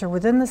Agriculture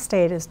within the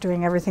state is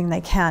doing everything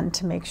they can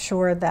to make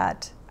sure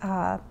that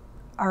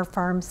our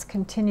farms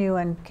continue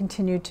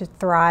to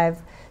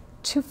thrive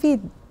to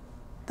feed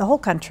the whole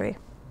country.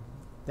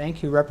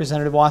 Thank you,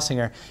 Representative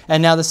Wasinger.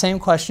 And now the same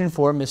question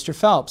for Mr.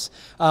 Phelps.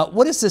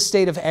 What is the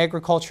state of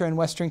agriculture in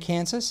western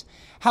Kansas?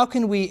 How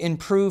can we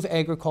improve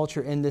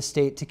agriculture in this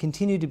state to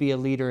continue to be a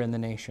leader in the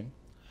nation?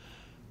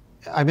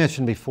 I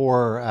mentioned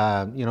before,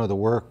 the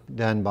work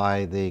done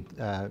by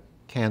the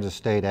Kansas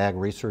State Ag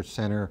Research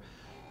Center,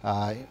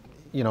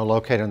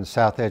 located on the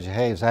south edge of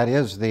Hays. That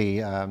is the,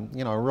 a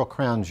real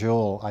crown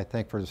jewel, I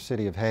think, for the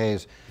city of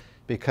Hays,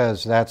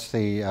 because that's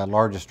the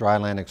largest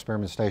dryland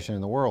experiment station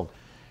in the world.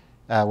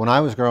 When I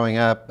was growing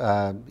up,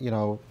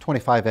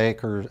 25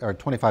 acres or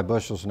 25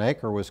 bushels an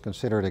acre was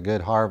considered a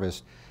good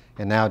harvest,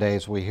 And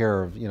nowadays we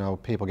hear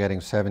of, people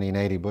getting 70 and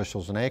 80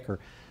 bushels an acre.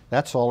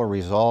 That's all a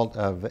result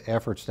of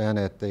efforts done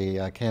at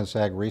the Kansas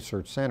Ag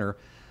Research Center.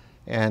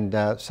 And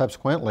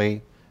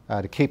subsequently,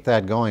 to keep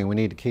that going, we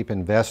need to keep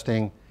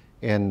investing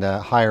in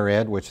higher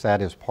ed, which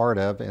that is part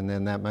of, and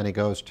then that money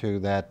goes to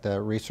that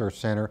research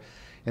center.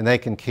 And they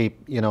can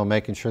keep,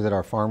 making sure that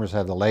our farmers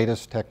have the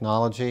latest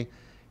technology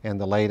and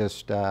the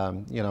latest,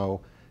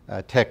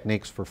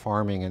 techniques for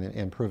farming and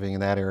improving in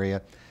that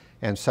area.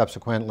 And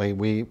subsequently,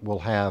 we will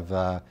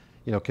have,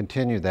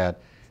 continue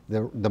that.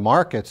 The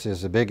markets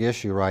is a big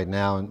issue right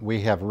now, and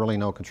we have really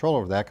no control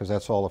over that because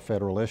that's all a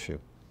federal issue.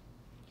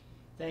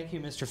 Thank you,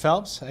 Mr.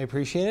 Phelps. I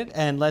appreciate it.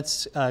 And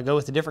let's go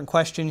with a different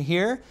question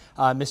here.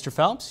 Mr.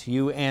 Phelps,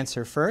 you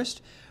answer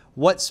first.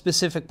 What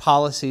specific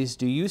policies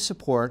do you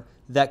support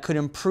that could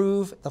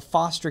improve the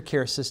foster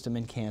care system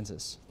in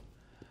Kansas?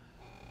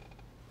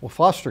 Well,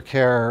 foster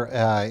care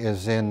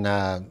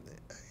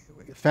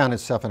found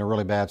itself in a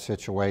really bad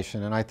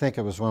situation, and I think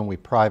it was when we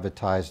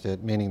privatized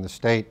it, meaning the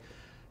state,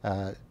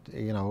 turned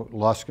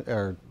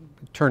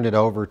it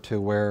over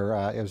to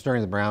where it was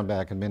during the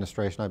Brownback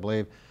administration, I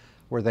believe,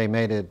 where they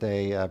made it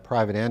a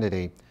private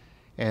entity,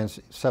 and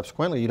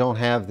subsequently you don't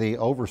have the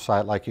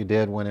oversight like you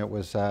did when it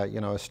was,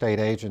 a state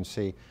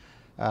agency.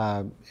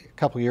 A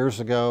couple years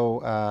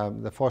ago,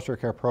 the foster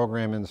care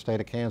program in the state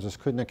of Kansas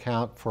couldn't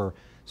account for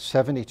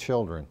 70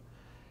 children.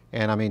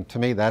 And I mean, to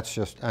me, that's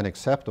just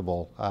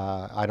unacceptable.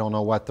 I don't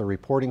know what the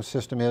reporting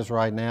system is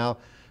right now.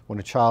 When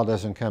a child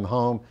doesn't come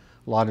home,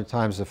 a lot of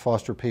times the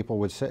foster care people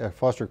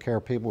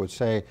would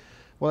say,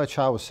 well, that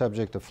child was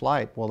subject to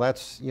flight. Well,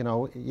 that's,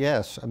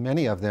 yes,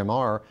 many of them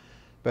are.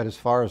 But as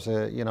far as,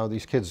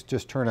 these kids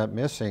just turn up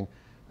missing,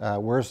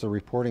 where's the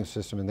reporting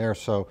system in there?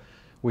 So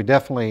we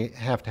definitely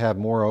have to have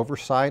more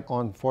oversight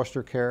on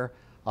foster care,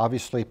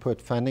 obviously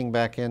put funding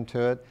back into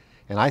it,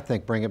 and I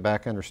think bring it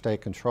back under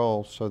state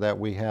control so that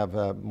we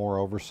have more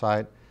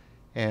oversight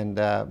and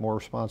more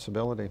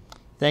responsibility.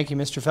 Thank you,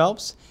 Mr.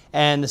 Phelps.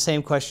 And the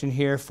same question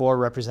here for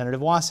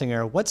Representative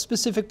Wasinger. What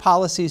specific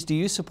policies do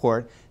you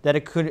support that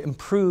it could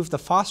improve the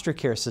foster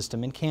care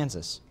system in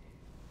Kansas?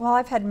 Well,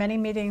 I've had many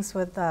meetings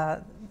with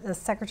the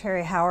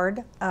Secretary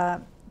Howard,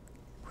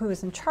 who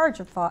is in charge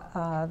of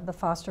the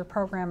foster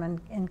program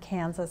in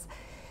Kansas.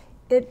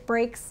 It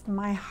breaks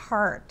my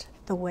heart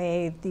the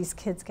way these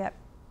kids get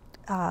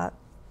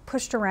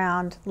pushed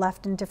around,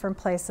 left in different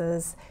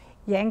places,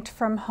 yanked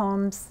from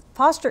homes,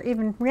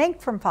 even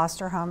yanked from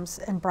foster homes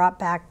and brought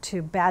back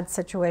to bad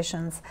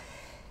situations.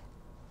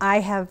 I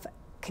have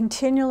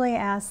continually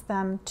asked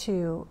them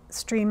to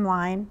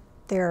streamline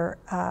their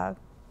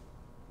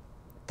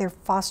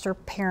foster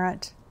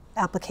parent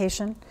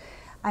application.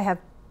 I have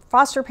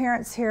foster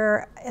parents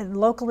here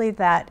locally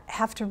that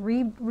have to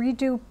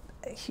redo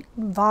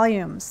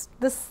volumes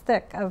this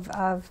thick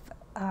of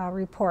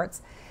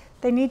reports.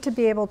 They need to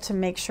be able to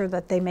make sure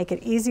that they make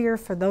it easier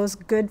for those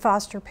good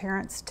foster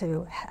parents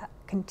to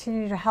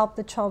continue to help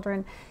the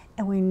children,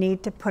 and we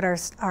need to put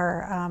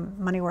our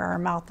money where our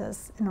mouth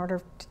is in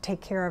order to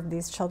take care of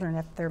these children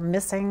if they're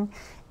missing,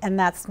 and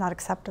that's not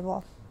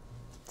acceptable.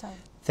 So.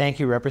 Thank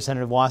you,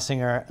 Representative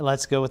Wasinger.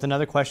 Let's go with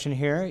another question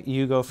here.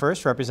 You go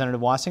first,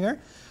 Representative Wasinger.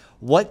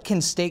 What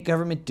can state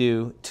government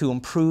do to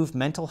improve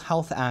mental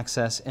health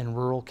access in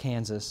rural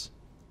Kansas?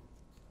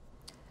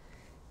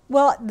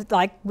 Well,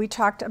 like we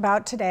talked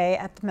about today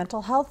at the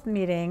mental health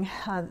meeting,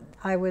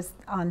 I was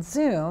on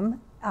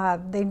Zoom.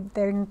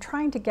 They're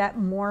trying to get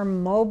more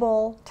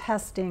mobile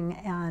testing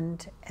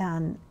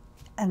and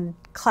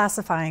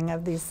classifying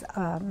of these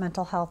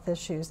mental health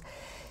issues.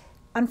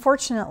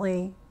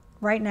 Unfortunately,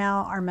 right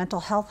now our mental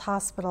health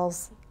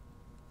hospitals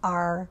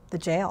are the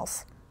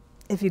jails.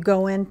 If you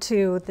go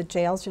into the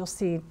jails, you'll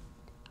see,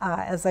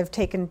 as I've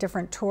taken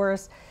different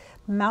tours,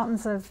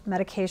 mountains of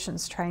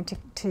medications trying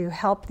to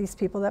help these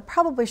people that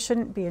probably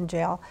shouldn't be in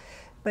jail,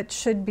 but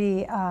should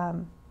be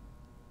on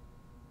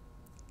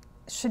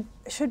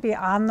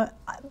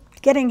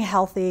getting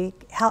healthy,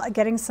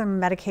 getting some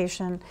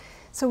medication.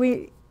 So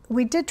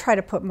we did try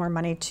to put more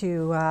money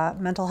to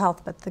mental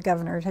health, but the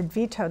governor had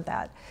vetoed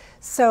that.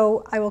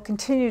 So I will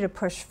continue to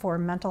push for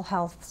mental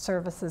health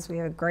services. We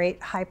have a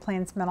great High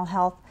Plains mental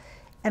health,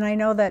 and I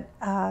know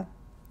that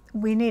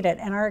we need it.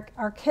 And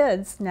our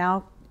kids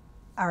now,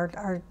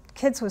 our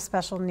kids with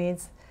special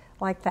needs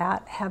like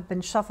that have been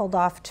shuffled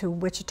off to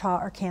Wichita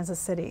or Kansas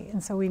City,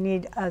 and so we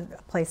need a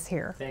place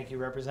here. Thank you,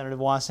 Representative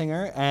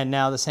Wasinger. And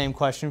now the same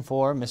question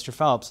for Mr.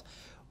 Phelps.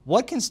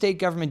 What can state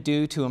government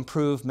do to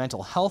improve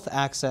mental health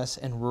access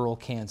in rural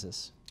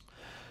Kansas?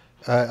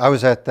 I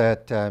was at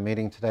that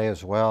meeting today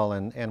as well,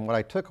 and what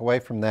I took away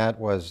from that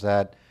was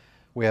that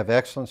we have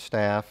excellent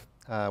staff.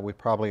 We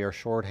probably are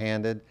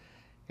shorthanded,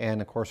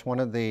 and of course one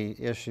of the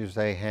issues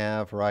they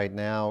have right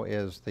now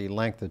is the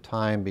length of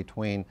time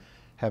between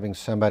having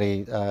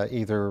somebody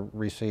either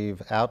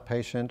receive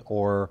outpatient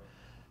or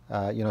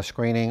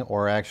screening,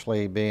 or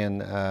actually being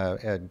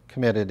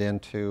committed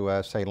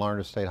into say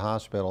Larned State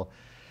Hospital.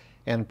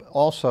 And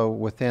also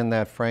within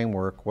that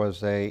framework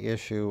was a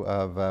issue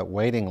of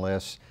waiting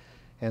lists.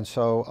 And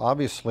so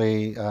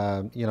obviously,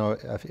 you know,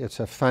 it's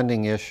a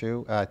funding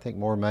issue. I think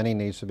more money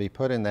needs to be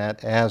put in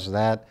that as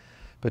that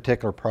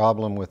particular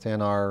problem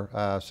within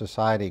our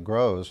society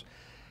grows.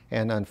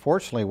 And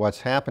unfortunately,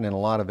 what's happened in a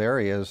lot of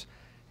areas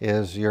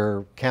is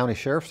your county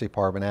sheriff's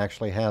department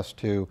actually has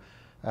to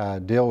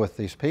deal with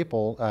these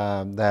people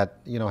that,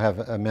 you know,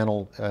 have a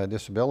mental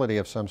disability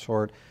of some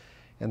sort.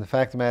 And the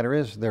fact of the matter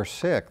is they're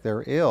sick,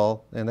 they're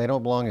ill, and they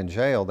don't belong in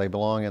jail, they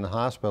belong in the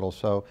hospital.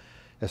 So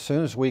as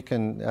soon as we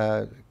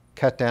can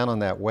cut down on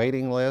that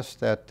waiting list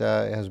that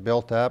has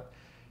built up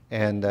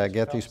and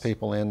get these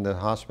people in the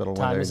hospital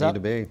when they need to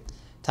be.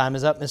 Time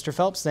is up, Mr.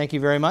 Phelps. Thank you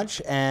very much.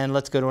 And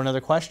let's go to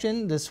another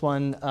question. This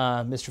one,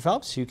 Mr.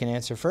 Phelps, you can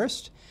answer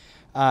first.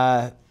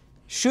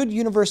 Should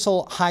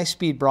universal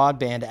high-speed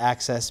broadband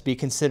access be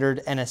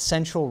considered an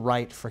essential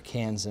right for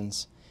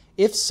Kansans?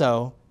 If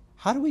so,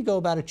 how do we go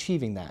about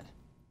achieving that?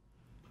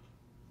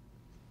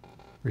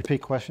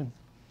 Repeat question.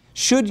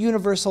 Should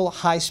universal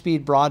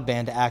high-speed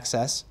broadband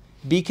access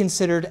be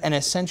considered an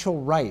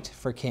essential right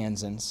for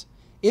Kansans?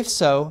 If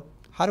so,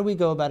 how do we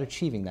go about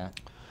achieving that?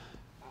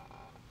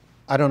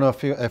 I don't know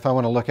if I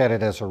want to look at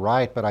it as a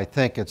right, but I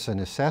think it's a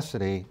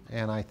necessity,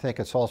 and I think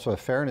it's also a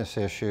fairness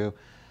issue.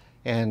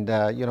 And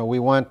you know, we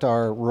want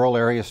our rural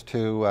areas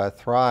to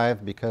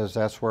thrive because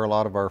that's where a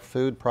lot of our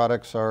food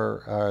products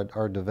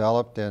are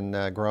developed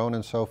and grown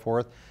and so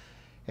forth.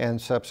 And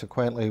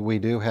subsequently, we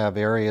do have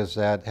areas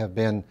that have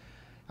been,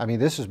 I mean,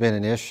 this has been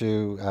an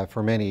issue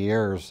for many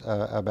years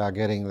about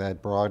getting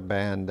that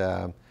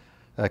broadband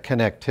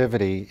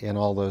connectivity in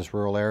all those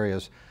rural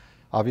areas.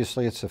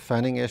 Obviously, it's a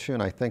funding issue,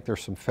 and I think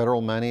there's some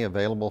federal money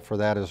available for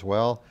that as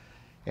well.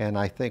 And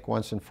I think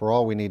once and for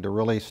all, we need to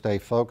really stay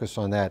focused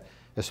on that,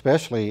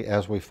 especially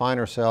as we find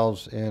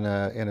ourselves in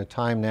a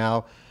time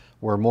now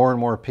where more and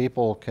more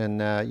people can,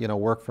 you know,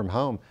 work from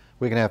home.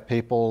 We can have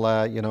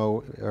people, you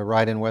know,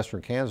 right in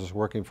western Kansas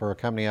working for a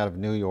company out of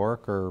New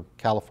York or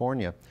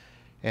California.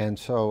 And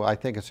so I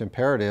think it's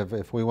imperative,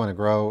 if we want to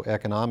grow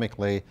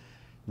economically,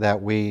 that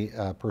we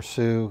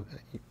pursue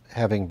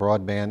having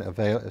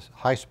broadband,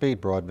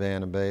 high-speed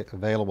broadband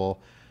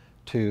available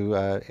to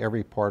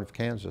every part of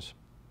Kansas.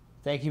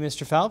 Thank you,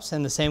 Mr. Phelps.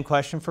 And the same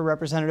question for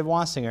Representative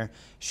Wasinger.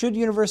 Should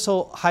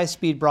universal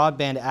high-speed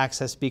broadband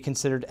access be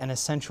considered an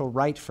essential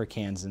right for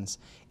Kansans?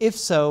 If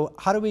so,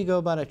 how do we go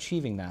about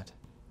achieving that?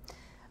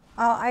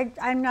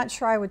 I'm not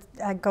sure I would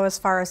go as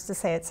far as to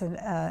say it's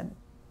a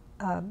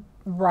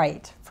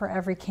right for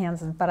every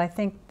Kansan, but I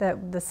think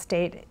that the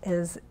state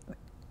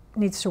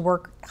needs to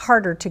work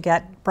harder to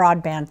get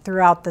broadband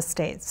throughout the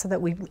state so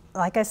that we,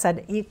 like I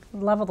said,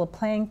 level the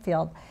playing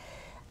field.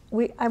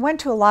 I went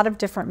to a lot of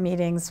different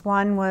meetings.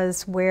 One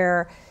was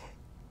where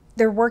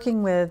they're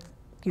working with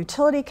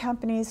utility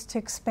companies to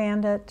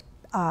expand it.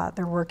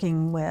 They're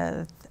working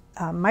with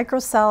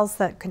microcells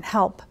that can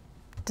help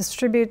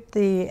distribute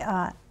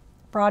the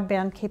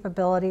broadband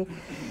capability.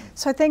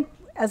 So I think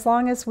as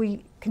long as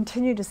we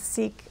continue to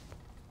seek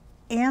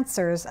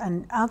answers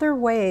and other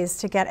ways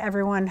to get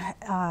everyone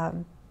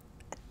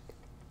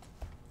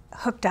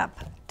hooked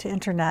up to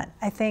internet,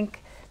 I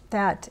think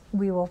that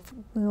we will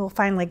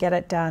finally get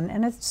it done.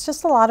 And it's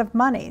just a lot of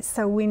money.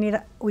 So we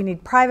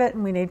need private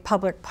and we need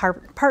public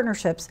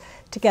partnerships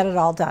to get it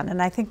all done.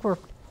 And I think we're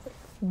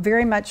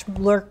very much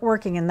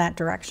working in that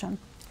direction.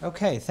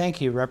 Okay,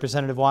 thank you,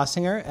 Representative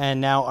Wasinger. And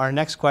now our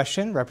next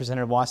question,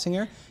 Representative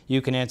Wasinger,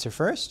 you can answer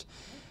first.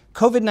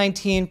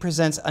 COVID-19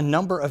 presents a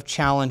number of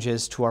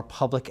challenges to our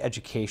public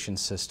education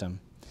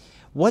system.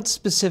 What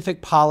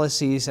specific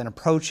policies and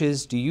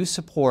approaches do you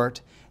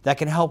support that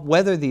can help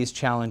weather these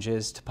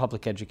challenges to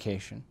public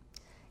education?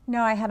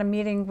 No, I had a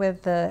meeting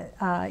with the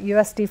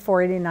USD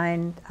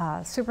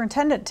 489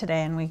 superintendent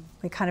today, and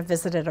we kind of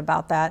visited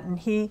about that. And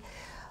he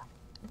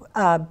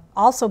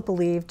also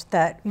believed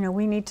that, you know,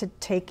 we need to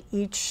take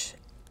each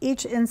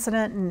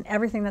incident and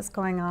everything that's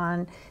going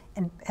on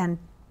and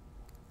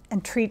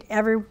treat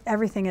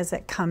everything as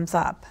it comes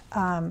up.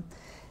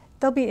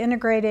 They'll be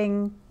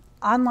integrating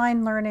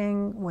online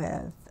learning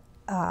with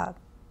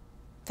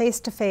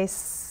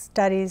face-to-face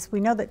studies. We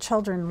know that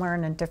children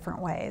learn in different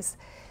ways.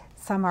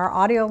 Some are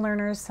audio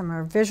learners, some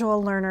are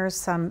visual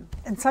learners, and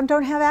some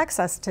don't have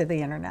access to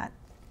the internet,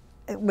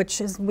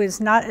 which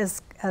was not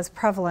as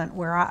prevalent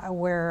where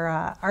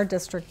our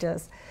district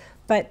is.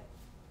 But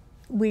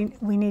we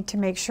need to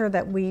make sure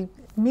that we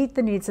meet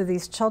the needs of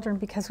these children,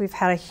 because we've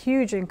had a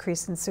huge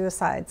increase in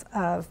suicides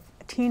of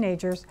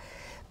teenagers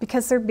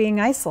because they're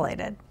being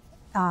isolated.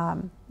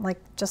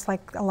 Just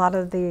like a lot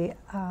of the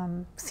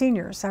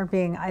seniors are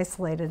being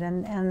isolated,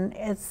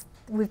 and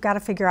we've got to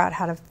figure out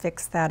how to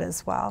fix that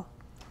as well.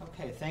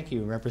 Okay, thank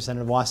you,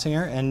 Representative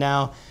Wasinger. And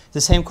now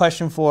the same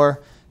question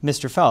for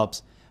Mr.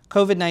 Phelps.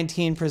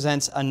 COVID-19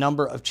 presents a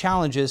number of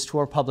challenges to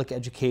our public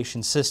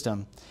education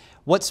system.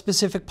 What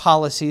specific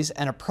policies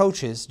and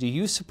approaches do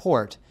you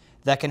support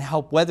that can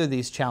help weather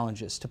these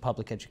challenges to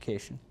public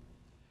education?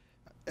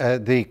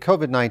 The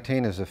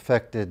COVID-19 has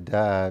affected,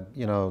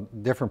 you know,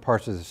 different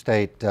parts of the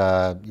state,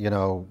 you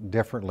know,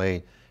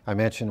 differently. I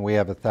mentioned we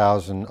have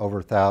over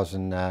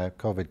 1,000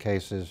 COVID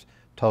cases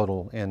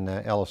total in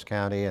Ellis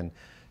County, and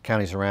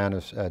counties around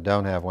us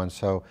don't have one.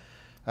 So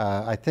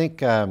I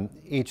think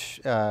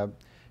each,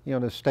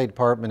 the State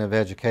Department of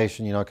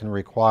Education, can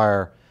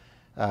require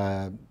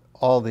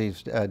all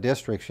these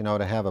districts,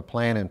 to have a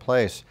plan in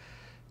place.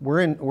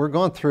 We're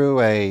going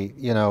through a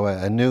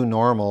new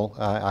normal.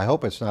 I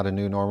hope it's not a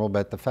new normal,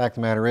 but the fact of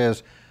the matter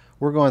is,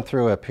 we're going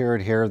through a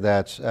period here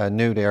that's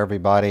new to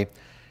everybody,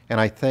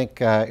 and I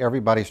think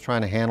everybody's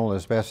trying to handle it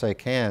as best they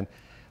can.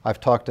 I've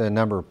talked to a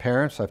number of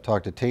parents, I've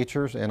talked to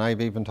teachers, and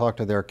I've even talked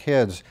to their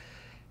kids.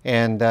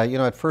 And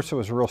at first it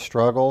was a real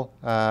struggle.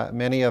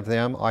 Many of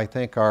them, I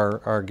think,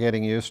 are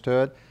getting used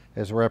to it.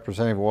 As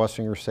Representative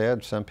Wasinger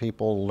said, some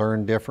people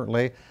learn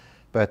differently,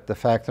 but the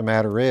fact of the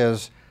matter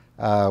is,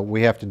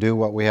 we have to do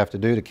what we have to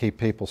do to keep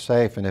people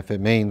safe, and if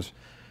it means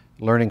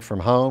learning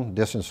from home,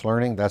 distance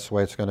learning, that's the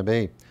way it's going to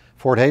be.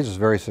 Fort Hays is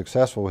very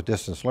successful with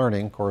distance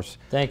learning, of course.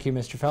 Thank you,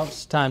 Mr.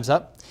 Phelps. Time's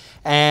up.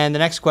 And the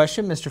next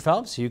question, Mr.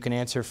 Phelps, you can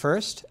answer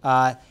first.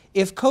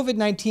 If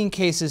COVID-19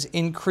 cases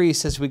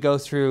increase as we go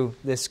through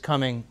this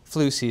coming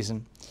flu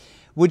season,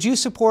 would you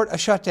support a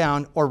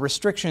shutdown or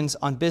restrictions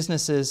on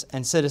businesses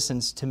and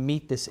citizens to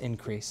meet this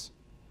increase?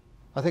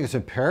 I think it's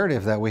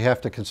imperative that we have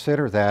to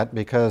consider that,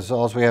 because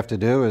all we have to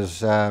do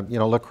is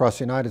look across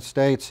the United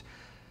States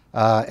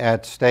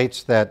at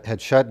states that had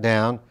shut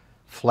down,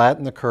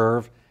 flattened the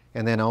curve,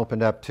 and then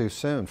opened up too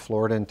soon.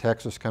 Florida and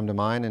Texas come to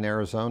mind, and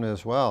Arizona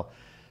as well.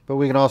 But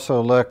we can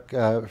also look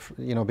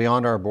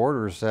beyond our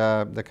borders.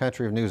 The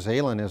country of New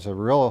Zealand is a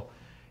real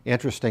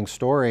interesting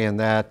story in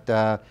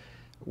that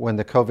when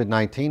the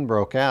COVID-19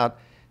 broke out,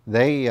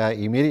 they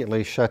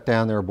immediately shut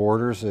down their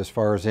borders as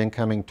far as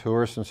incoming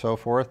tourists and so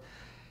forth.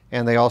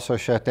 And they also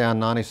shut down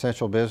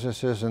non-essential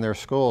businesses and their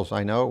schools.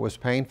 I know it was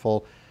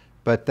painful,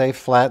 but they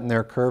flattened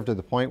their curve to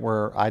the point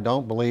where I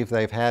don't believe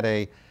they've had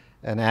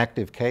an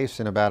active case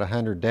in about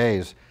 100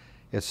 days.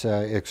 It's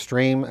an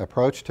extreme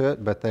approach to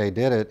it, but they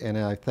did it. And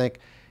I think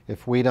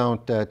if we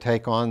don't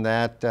take on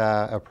that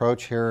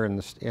approach here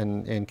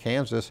in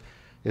Kansas,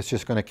 it's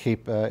just going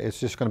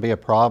to be a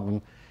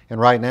problem. And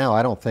right now,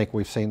 I don't think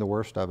we've seen the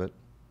worst of it.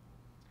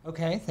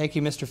 Okay, thank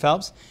you, Mr.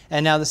 Phelps.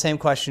 And now the same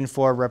question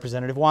for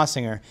Representative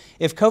Wasinger.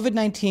 If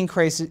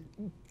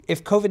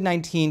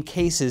COVID-19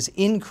 cases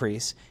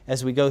increase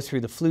as we go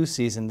through the flu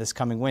season this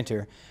coming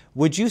winter,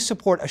 would you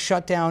support a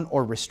shutdown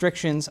or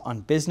restrictions on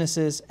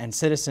businesses and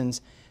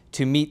citizens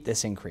to meet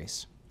this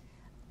increase?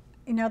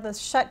 The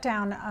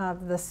shutdown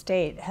of the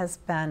state has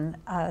been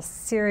a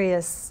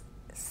serious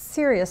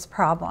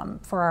problem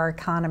for our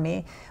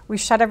economy. We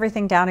shut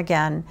everything down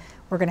again,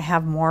 we're going to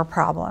have more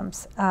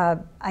problems.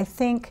 I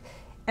think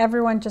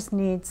everyone just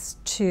needs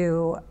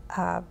to,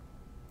 I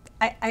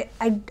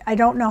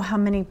don't know how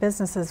many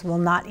businesses will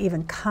not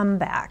even come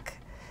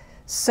back.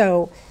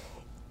 So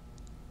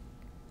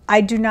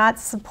I do not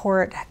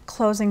support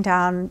closing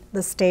down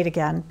the state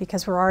again,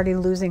 because we're already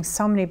losing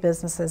so many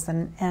businesses,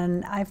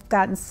 and I've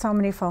gotten so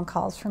many phone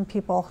calls from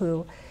people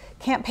who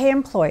can't pay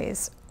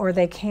employees, or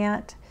they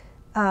can't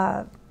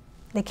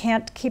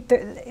keep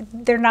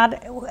they're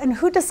not, and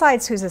who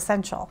decides who's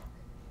essential?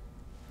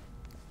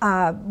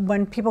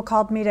 When people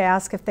called me to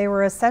ask if they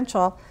were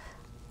essential,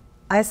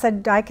 I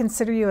said, I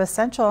consider you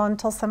essential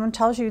until someone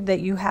tells you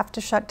that you have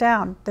to shut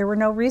down.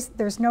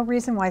 There's no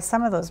reason why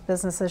some of those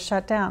businesses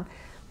shut down,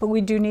 but we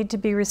do need to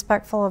be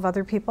respectful of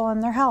other people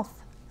and their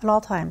health at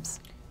all times.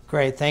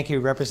 Great, thank you,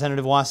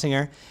 Representative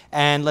Wasinger.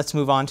 And let's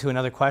move on to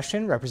another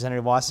question.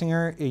 Representative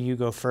Wasinger, you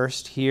go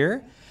first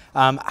here.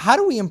 How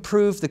do we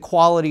improve the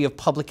quality of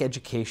public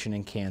education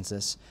in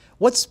Kansas?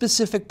 What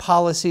specific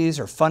policies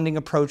or funding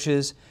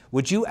approaches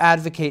would you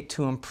advocate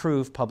to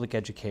improve public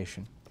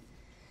education?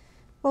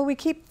 Well, we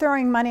keep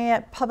throwing money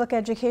at public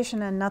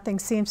education and nothing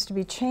seems to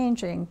be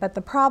changing. But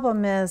the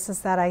problem is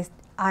that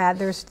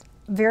there's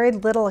very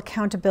little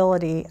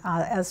accountability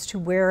as to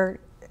where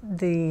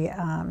the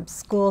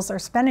schools are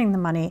spending the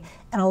money,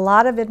 and a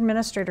lot of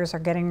administrators are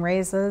getting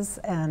raises,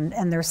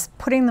 and they're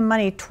putting the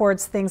money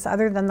towards things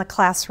other than the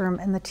classroom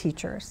and the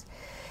teachers.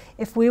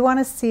 If we want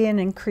to see an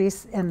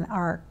increase in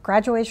our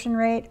graduation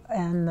rate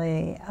and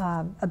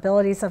the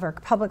abilities of our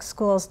public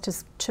schools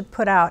to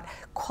put out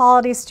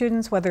quality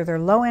students, whether they're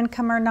low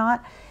income or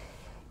not,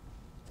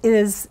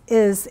 is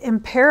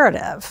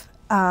imperative.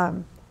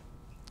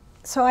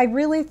 So I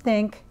really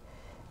think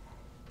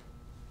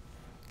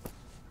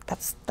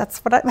that's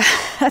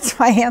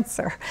my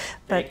answer.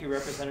 Thank you,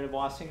 Representative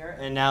Wasinger.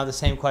 And now the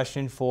same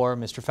question for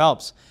Mr.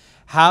 Phelps.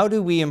 How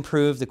do we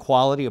improve the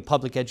quality of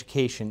public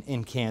education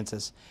in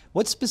Kansas?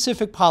 What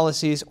specific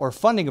policies or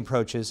funding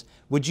approaches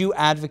would you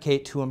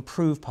advocate to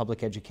improve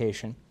public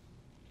education?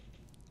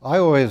 I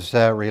always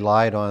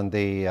relied on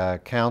the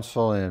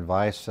counsel and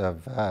advice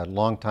of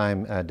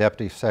longtime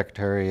Deputy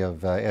Secretary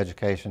of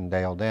Education,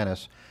 Dale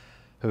Dennis,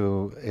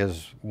 who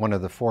is one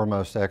of the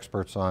foremost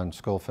experts on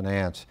school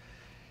finance.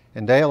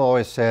 And Dale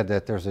always said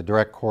that there's a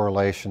direct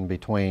correlation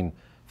between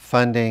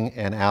funding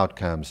and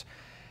outcomes.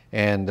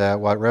 And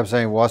what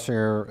Representative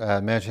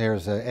Wasinger mentioned here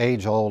is an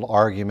age-old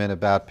argument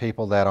about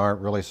people that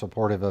aren't really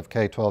supportive of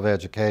K-12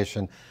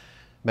 education.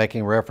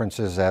 making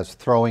references as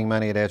throwing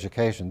money at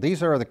education.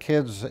 These are the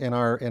kids in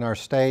our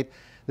state.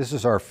 This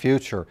is our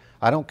future.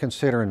 I don't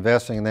consider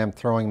investing in them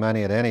throwing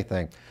money at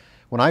anything.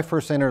 When I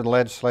first entered the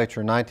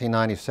legislature in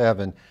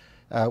 1997,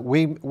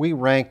 we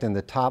ranked in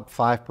the top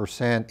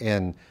 5%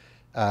 in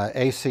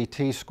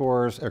ACT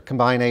scores, or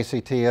combined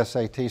ACT,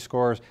 SAT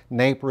scores,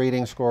 NAEP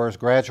reading scores,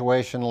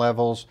 graduation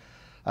levels,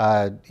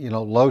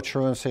 low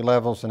truancy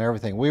levels and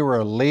everything. We were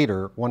a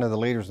leader, one of the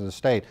leaders in the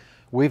state.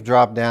 We've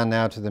dropped down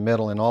now to the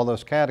middle in all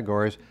those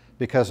categories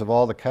because of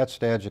all the cuts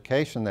to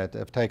education that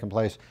have taken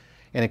place.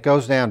 And it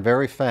goes down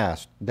very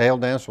fast. Dale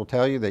Dennis will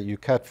tell you that you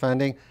cut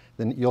funding,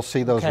 then you'll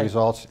see those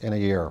results in a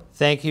year.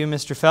 Thank you,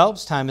 Mr.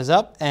 Phelps. Time is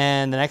up.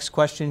 And the next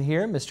question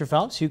here, Mr.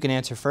 Phelps, you can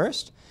answer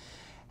first.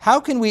 How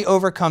can we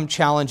overcome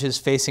challenges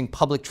facing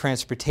public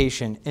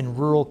transportation in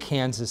rural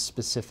Kansas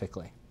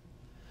specifically?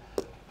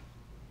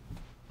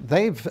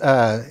 They've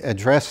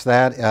addressed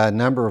that a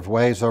number of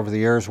ways over the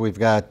years. We've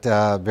got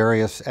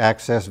various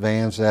access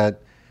vans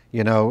that,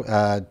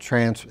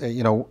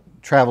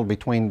 travel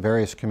between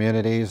various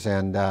communities,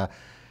 and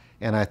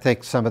I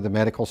think some of the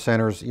medical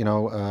centers,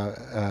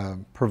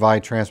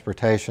 provide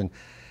transportation.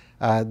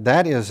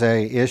 That is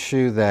a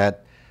issue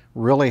that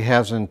really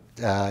hasn't,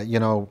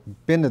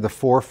 been to the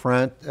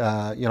forefront.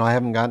 I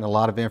haven't gotten a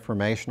lot of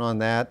information on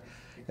that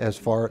as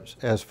far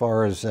as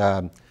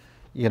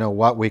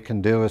what we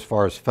can do as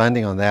far as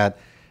funding on that.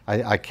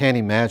 I can't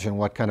imagine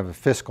what kind of a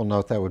fiscal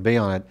note that would be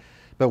on it.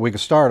 But we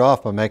could start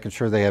off by making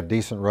sure they have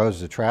decent roads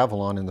to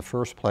travel on in the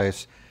first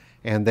place.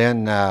 And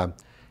then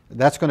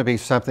that's going to be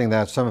something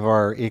that some of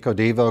our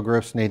Eco-Devo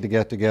groups need to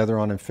get together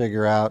on and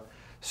figure out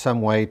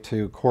some way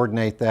to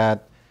coordinate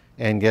that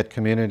and get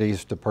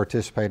communities to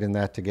participate in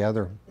that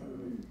together.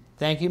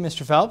 Thank you,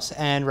 Mr. Phelps.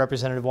 And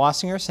Representative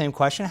Wasinger, same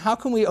question. How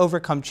can we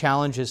overcome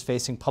challenges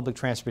facing public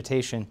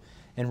transportation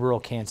in rural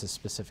Kansas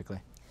specifically?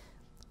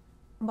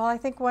 Well, I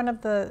think one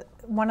of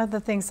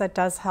the things that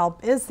does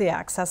help is the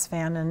access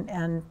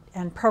van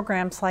and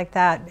programs like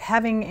that.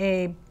 Having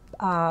a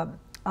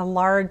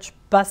large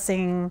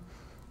busing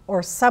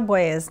or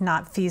subway is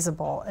not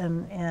feasible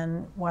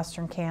in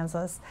western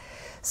Kansas.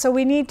 So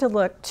we need to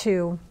look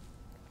to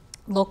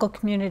local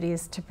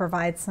communities to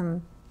provide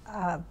some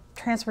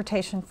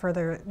transportation for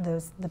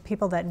the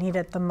people that need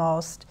it the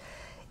most.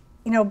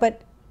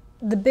 But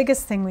the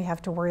biggest thing we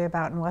have to worry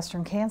about in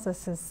western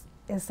Kansas is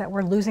that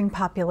we're losing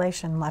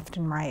population left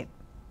and right.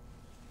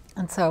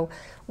 And so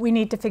we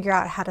need to figure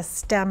out how to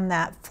stem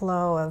that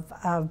flow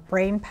of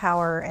brain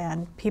power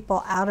and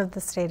people out of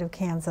the state of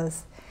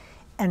Kansas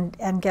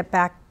and get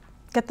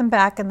them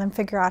back, and then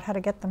figure out how to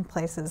get them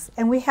places.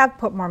 And we have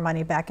put more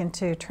money back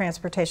into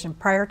transportation.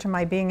 Prior to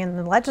my being in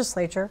the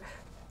legislature,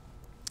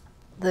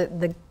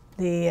 they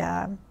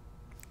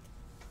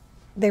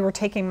were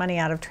taking money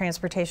out of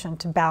transportation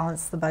to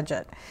balance the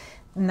budget.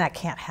 And that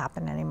can't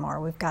happen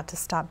anymore. We've got to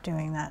stop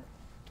doing that.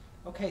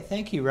 Okay,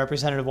 thank you,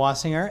 Representative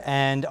Wasinger.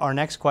 And our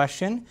next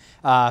question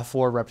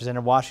for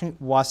Representative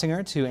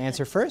Wasinger to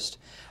answer first.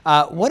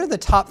 What are the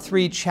top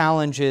 3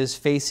 challenges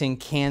facing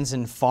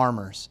Kansan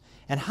farmers,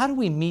 and how do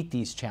we meet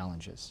these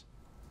challenges?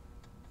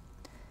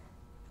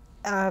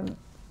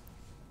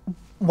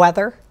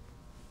 Weather.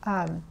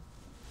 I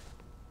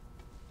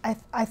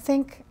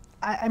think,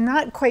 I'm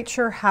not quite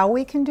sure how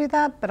we can do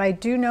that, but I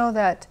do know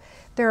that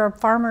there are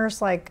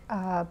farmers like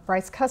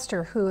Bryce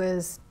Custer, who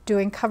is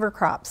doing cover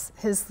crops.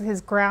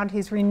 His ground,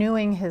 he's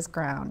renewing his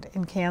ground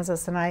in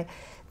Kansas, and I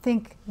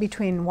think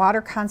between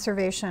water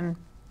conservation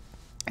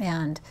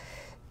and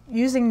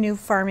using new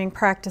farming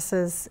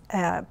practices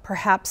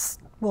perhaps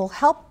will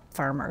help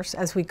farmers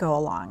as we go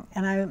along.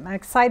 And I'm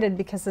excited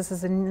because this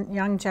is a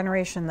young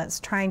generation that's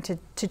trying to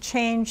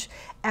change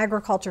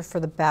agriculture for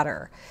the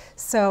better.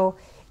 So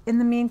in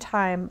the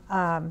meantime,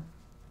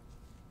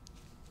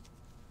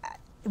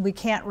 we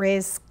can't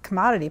raise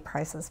commodity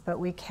prices, but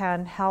we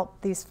can help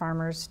these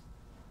farmers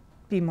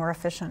be more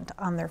efficient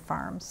on their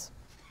farms.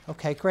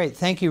 Okay, great.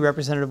 Thank you,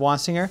 Representative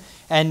Wasinger.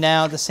 And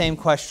now the same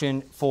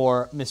question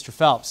for Mr.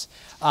 Phelps.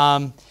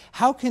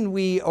 How can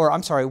we, or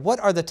I'm sorry, what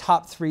are the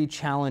top 3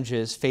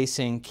 challenges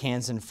facing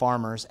Kansan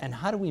farmers, and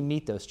how do we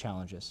meet those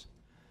challenges?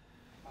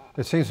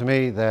 It seems to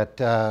me that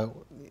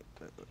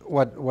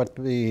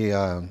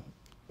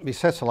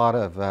besets a lot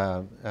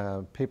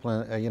of people,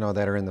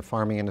 that are in the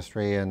farming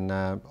industry and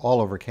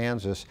all over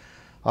Kansas,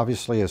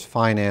 obviously, is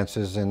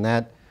finances, and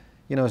that,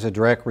 is a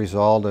direct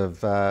result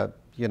of, a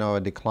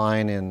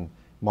decline in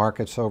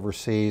markets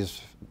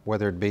overseas,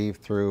 whether it be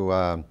through,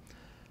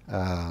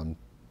 the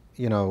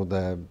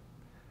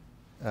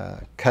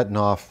cutting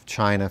off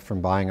China from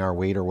buying our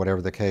wheat or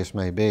whatever the case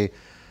may be.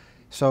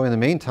 So in the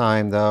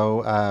meantime,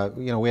 though,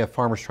 we have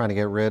farmers trying to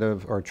get rid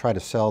of or try to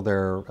sell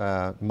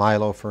their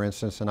milo, for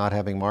instance, and not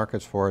having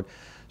markets for it.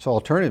 So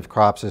alternative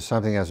crops is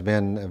something that's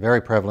been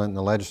very prevalent in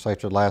the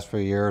legislature the last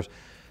few years,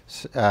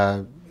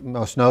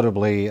 most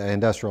notably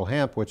industrial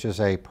hemp, which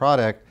is a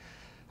product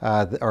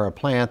or a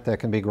plant that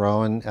can be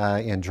grown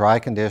in dry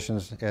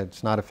conditions.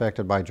 It's not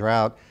affected by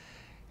drought.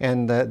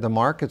 And the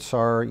markets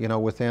are,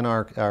 within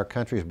our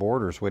country's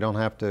borders. We don't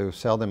have to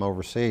sell them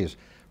overseas.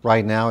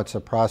 Right now it's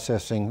a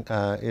processing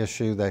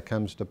issue that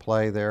comes to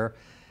play there.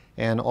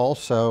 And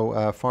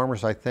also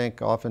farmers, I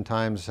think,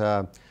 oftentimes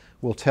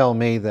will tell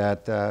me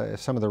that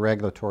some of the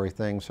regulatory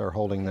things are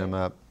holding them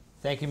up.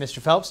 Thank you, Mr.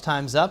 Phelps.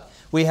 Time's up.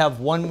 We have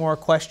one more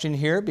question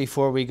here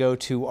before we go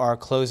to our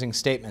closing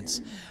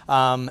statements.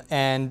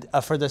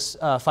 For this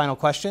final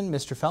question,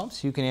 Mr.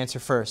 Phelps, you can answer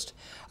first.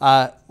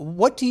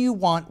 What do you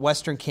want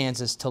Western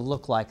Kansas to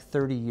look like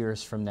 30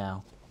 years from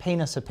now?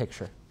 Paint us a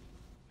picture.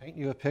 Paint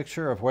you a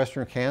picture of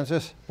Western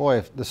Kansas?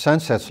 Boy, the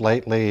sunsets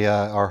lately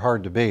are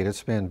hard to beat.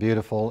 It's been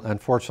beautiful.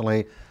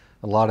 Unfortunately,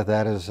 a lot of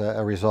that is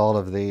a result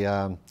of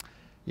the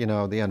you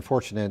know, the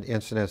unfortunate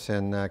incidents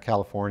in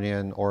California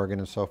and Oregon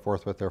and so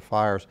forth with their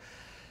fires.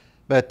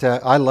 But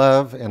I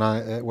love,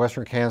 and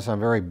Western Kansas, I'm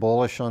very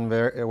bullish on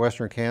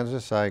Western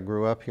Kansas. I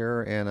grew up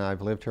here and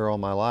I've lived here all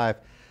my life.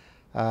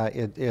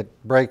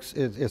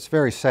 It's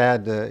very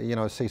sad to, you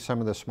know, see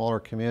some of the smaller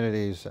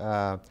communities,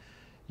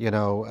 you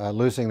know,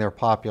 losing their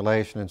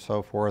population and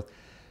so forth.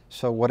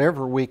 So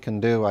whatever we can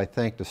do, I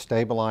think, to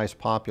stabilize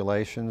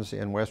populations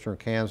in Western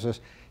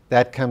Kansas,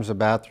 that comes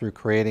about through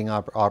creating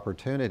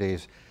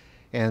opportunities.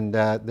 And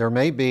there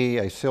may be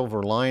a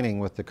silver lining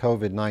with the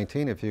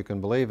COVID-19, if you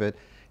can believe it,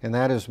 and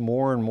that is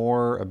more and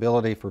more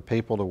ability for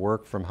people to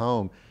work from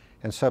home.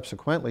 And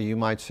subsequently, you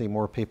might see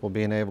more people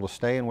being able to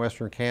stay in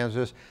Western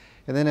Kansas.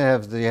 And then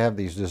you have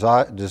these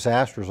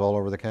disasters all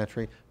over the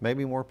country.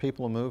 Maybe more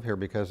people will move here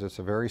because it's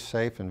a very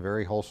safe and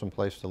very wholesome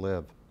place to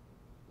live.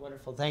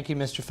 Wonderful. Thank you,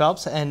 Mr.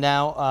 Phelps. And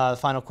now the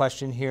final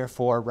question here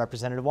for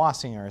Representative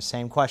Wasinger.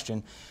 Same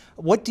question.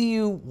 What do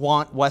you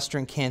want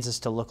Western Kansas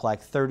to look like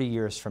 30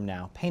 years from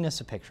now? Paint us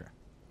a picture.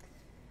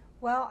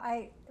 Well,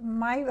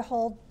 my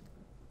whole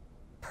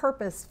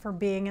purpose for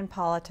being in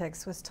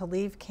politics was to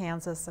leave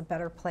Kansas a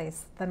better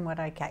place than what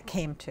I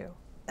came to.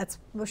 That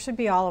should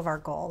be all of our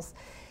goals.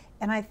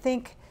 And I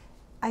think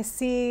I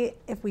see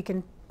if we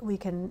can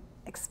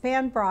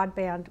expand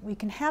broadband, we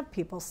can have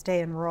people stay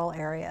in rural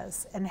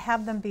areas and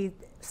have them be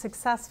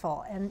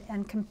successful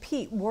and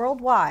compete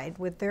worldwide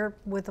with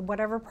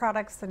whatever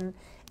products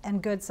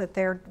and goods that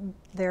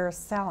they're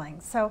selling.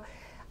 So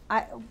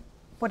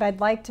what I'd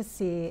like to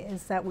see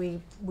is that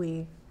we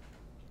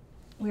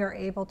are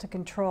able to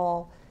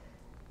control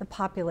the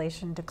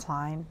population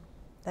decline,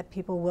 that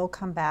people will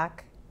come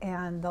back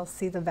and they'll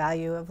see the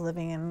value of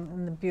living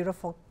in the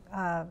beautiful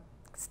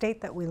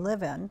state that we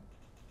live in.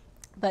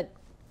 But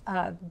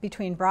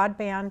between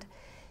broadband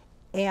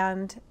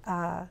and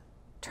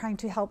trying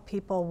to help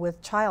people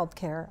with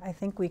childcare, I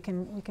think we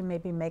can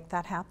maybe make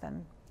that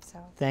happen. So.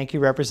 Thank you,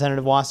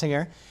 Representative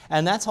Wasinger.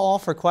 And that's all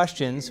for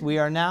questions. We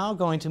are now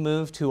going to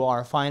move to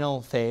our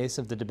final phase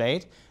of the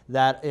debate.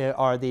 That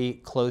are the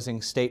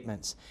closing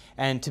statements.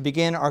 And to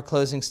begin our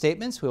closing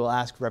statements, we will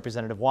ask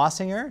Representative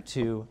Wasinger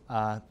to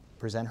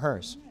present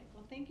hers. All right.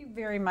 Well, thank you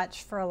very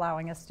much for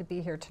allowing us to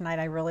be here tonight.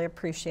 I really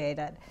appreciate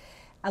it.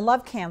 I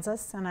love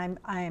Kansas, and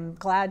I'm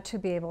glad to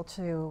be able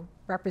to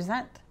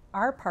represent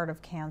our part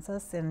of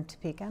Kansas in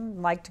Topeka. I'd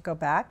like to go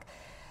back.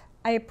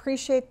 I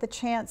appreciate the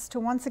chance to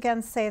once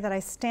again say that I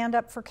stand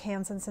up for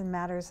Kansans in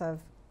matters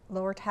of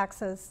lower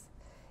taxes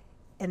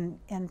and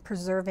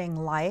preserving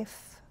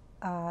life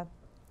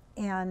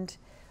and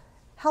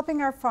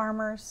helping our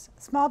farmers,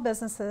 small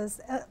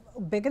businesses,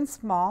 big and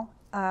small,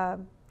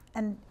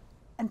 and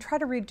try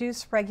to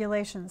reduce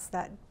regulations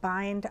that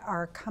bind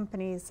our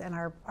companies and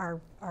our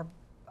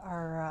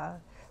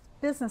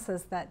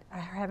businesses that are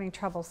having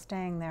trouble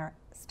staying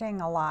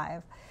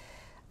alive.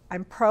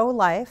 I'm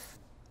pro-life.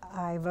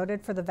 I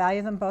voted for the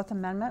Value Them Both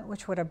Amendment,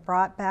 which would have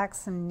brought back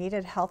some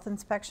needed health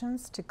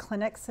inspections to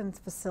clinics and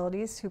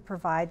facilities who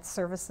provide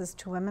services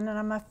to women, and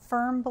I'm a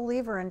firm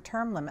believer in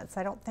term limits.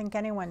 I don't think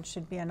anyone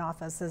should be in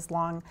office as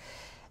long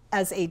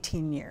as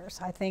 18 years.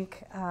 I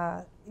think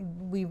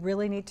we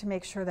really need to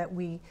make sure that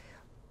we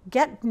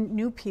get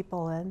new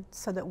people in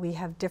so that we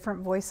have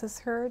different voices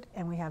heard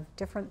and we have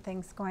different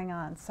things going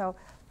on. So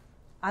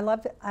I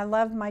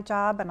love my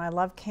job and I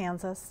love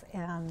Kansas,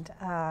 and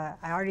I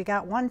already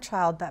got one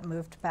child that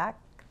moved back,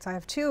 so I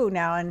have two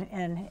now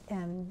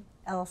in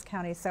Ellis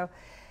County. So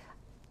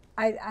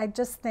I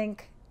just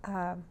think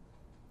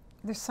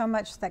there's so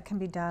much that can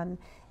be done,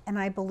 and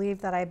I believe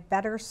that I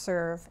better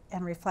serve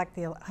and reflect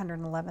the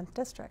 111th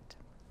district.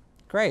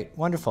 Great,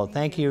 wonderful.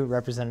 Thank you,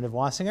 Representative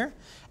Wasinger.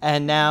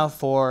 And now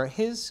for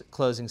his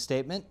closing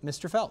statement,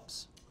 Mr.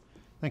 Phelps.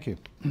 Thank you.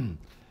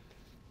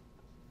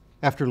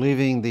 After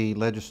leaving the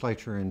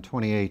legislature in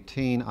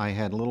 2018, I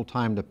had little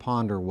time to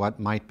ponder what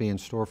might be in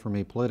store for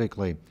me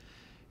politically.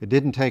 It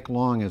didn't take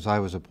long as I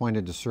was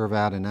appointed to serve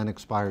out an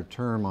unexpired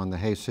term on the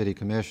Hays City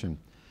Commission.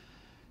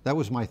 That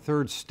was my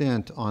third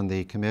stint on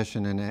the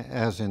commission, and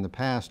as in the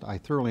past, I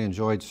thoroughly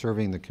enjoyed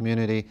serving the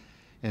community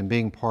and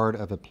being part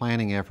of a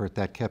planning effort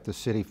that kept the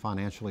city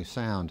financially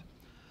sound.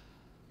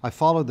 I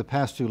followed the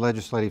past two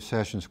legislative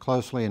sessions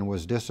closely and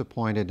was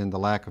disappointed in the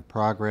lack of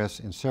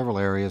progress in several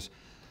areas,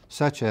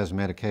 such as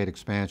Medicaid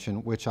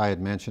expansion, which I had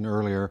mentioned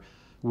earlier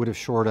would have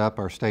shored up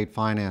our state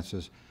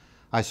finances.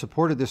 I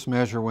supported this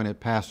measure when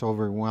it passed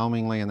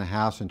overwhelmingly in the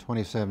House in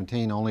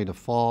 2017, only to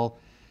fall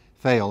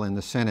fail in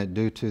the Senate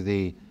due to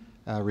the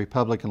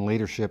Republican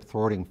leadership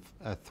thwarting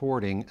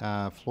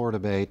floor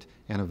debate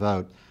and a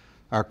vote.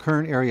 Our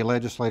current area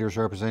legislators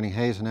representing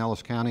Hays and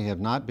Ellis County have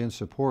not been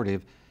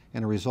supportive,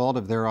 and a result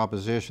of their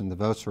opposition, the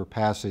votes for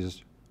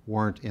passage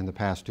weren't in the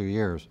past 2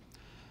 years.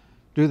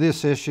 Due to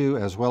this issue,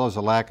 as well as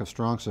a lack of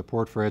strong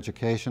support for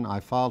education, I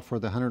filed for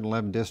the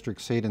 111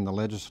 district seat in the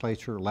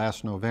legislature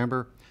last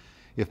November.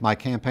 If my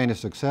campaign is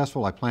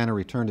successful, I plan to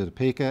return to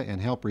Topeka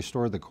and help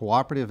restore the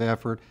cooperative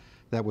effort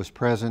that was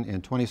present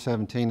in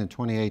 2017 and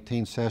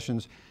 2018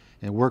 sessions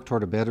and work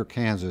toward a better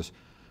Kansas.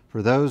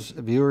 For those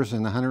viewers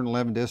in the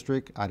 111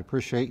 district, I'd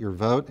appreciate your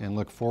vote and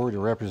look forward to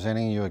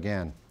representing you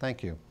again.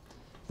 Thank you.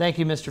 Thank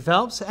you, Mr.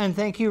 Phelps, and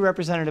thank you,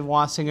 Representative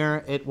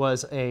Wasinger. It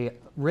was a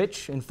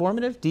rich,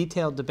 informative,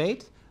 detailed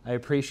debate. I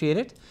appreciate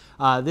it.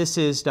 This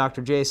is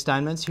Dr. Jay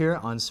Steinmetz here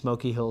on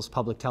Smoky Hills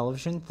Public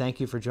Television. Thank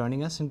you for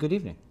joining us, and good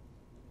evening.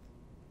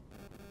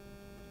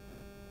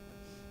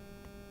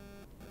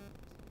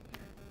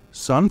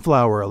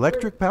 Sunflower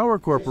Electric Power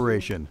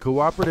Corporation,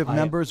 cooperative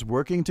members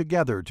working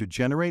together to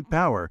generate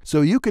power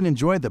so you can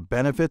enjoy the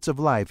benefits of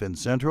life in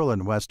central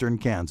and western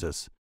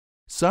Kansas.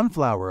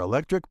 Sunflower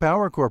Electric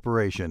Power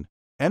Corporation,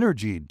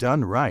 energy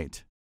done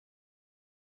right.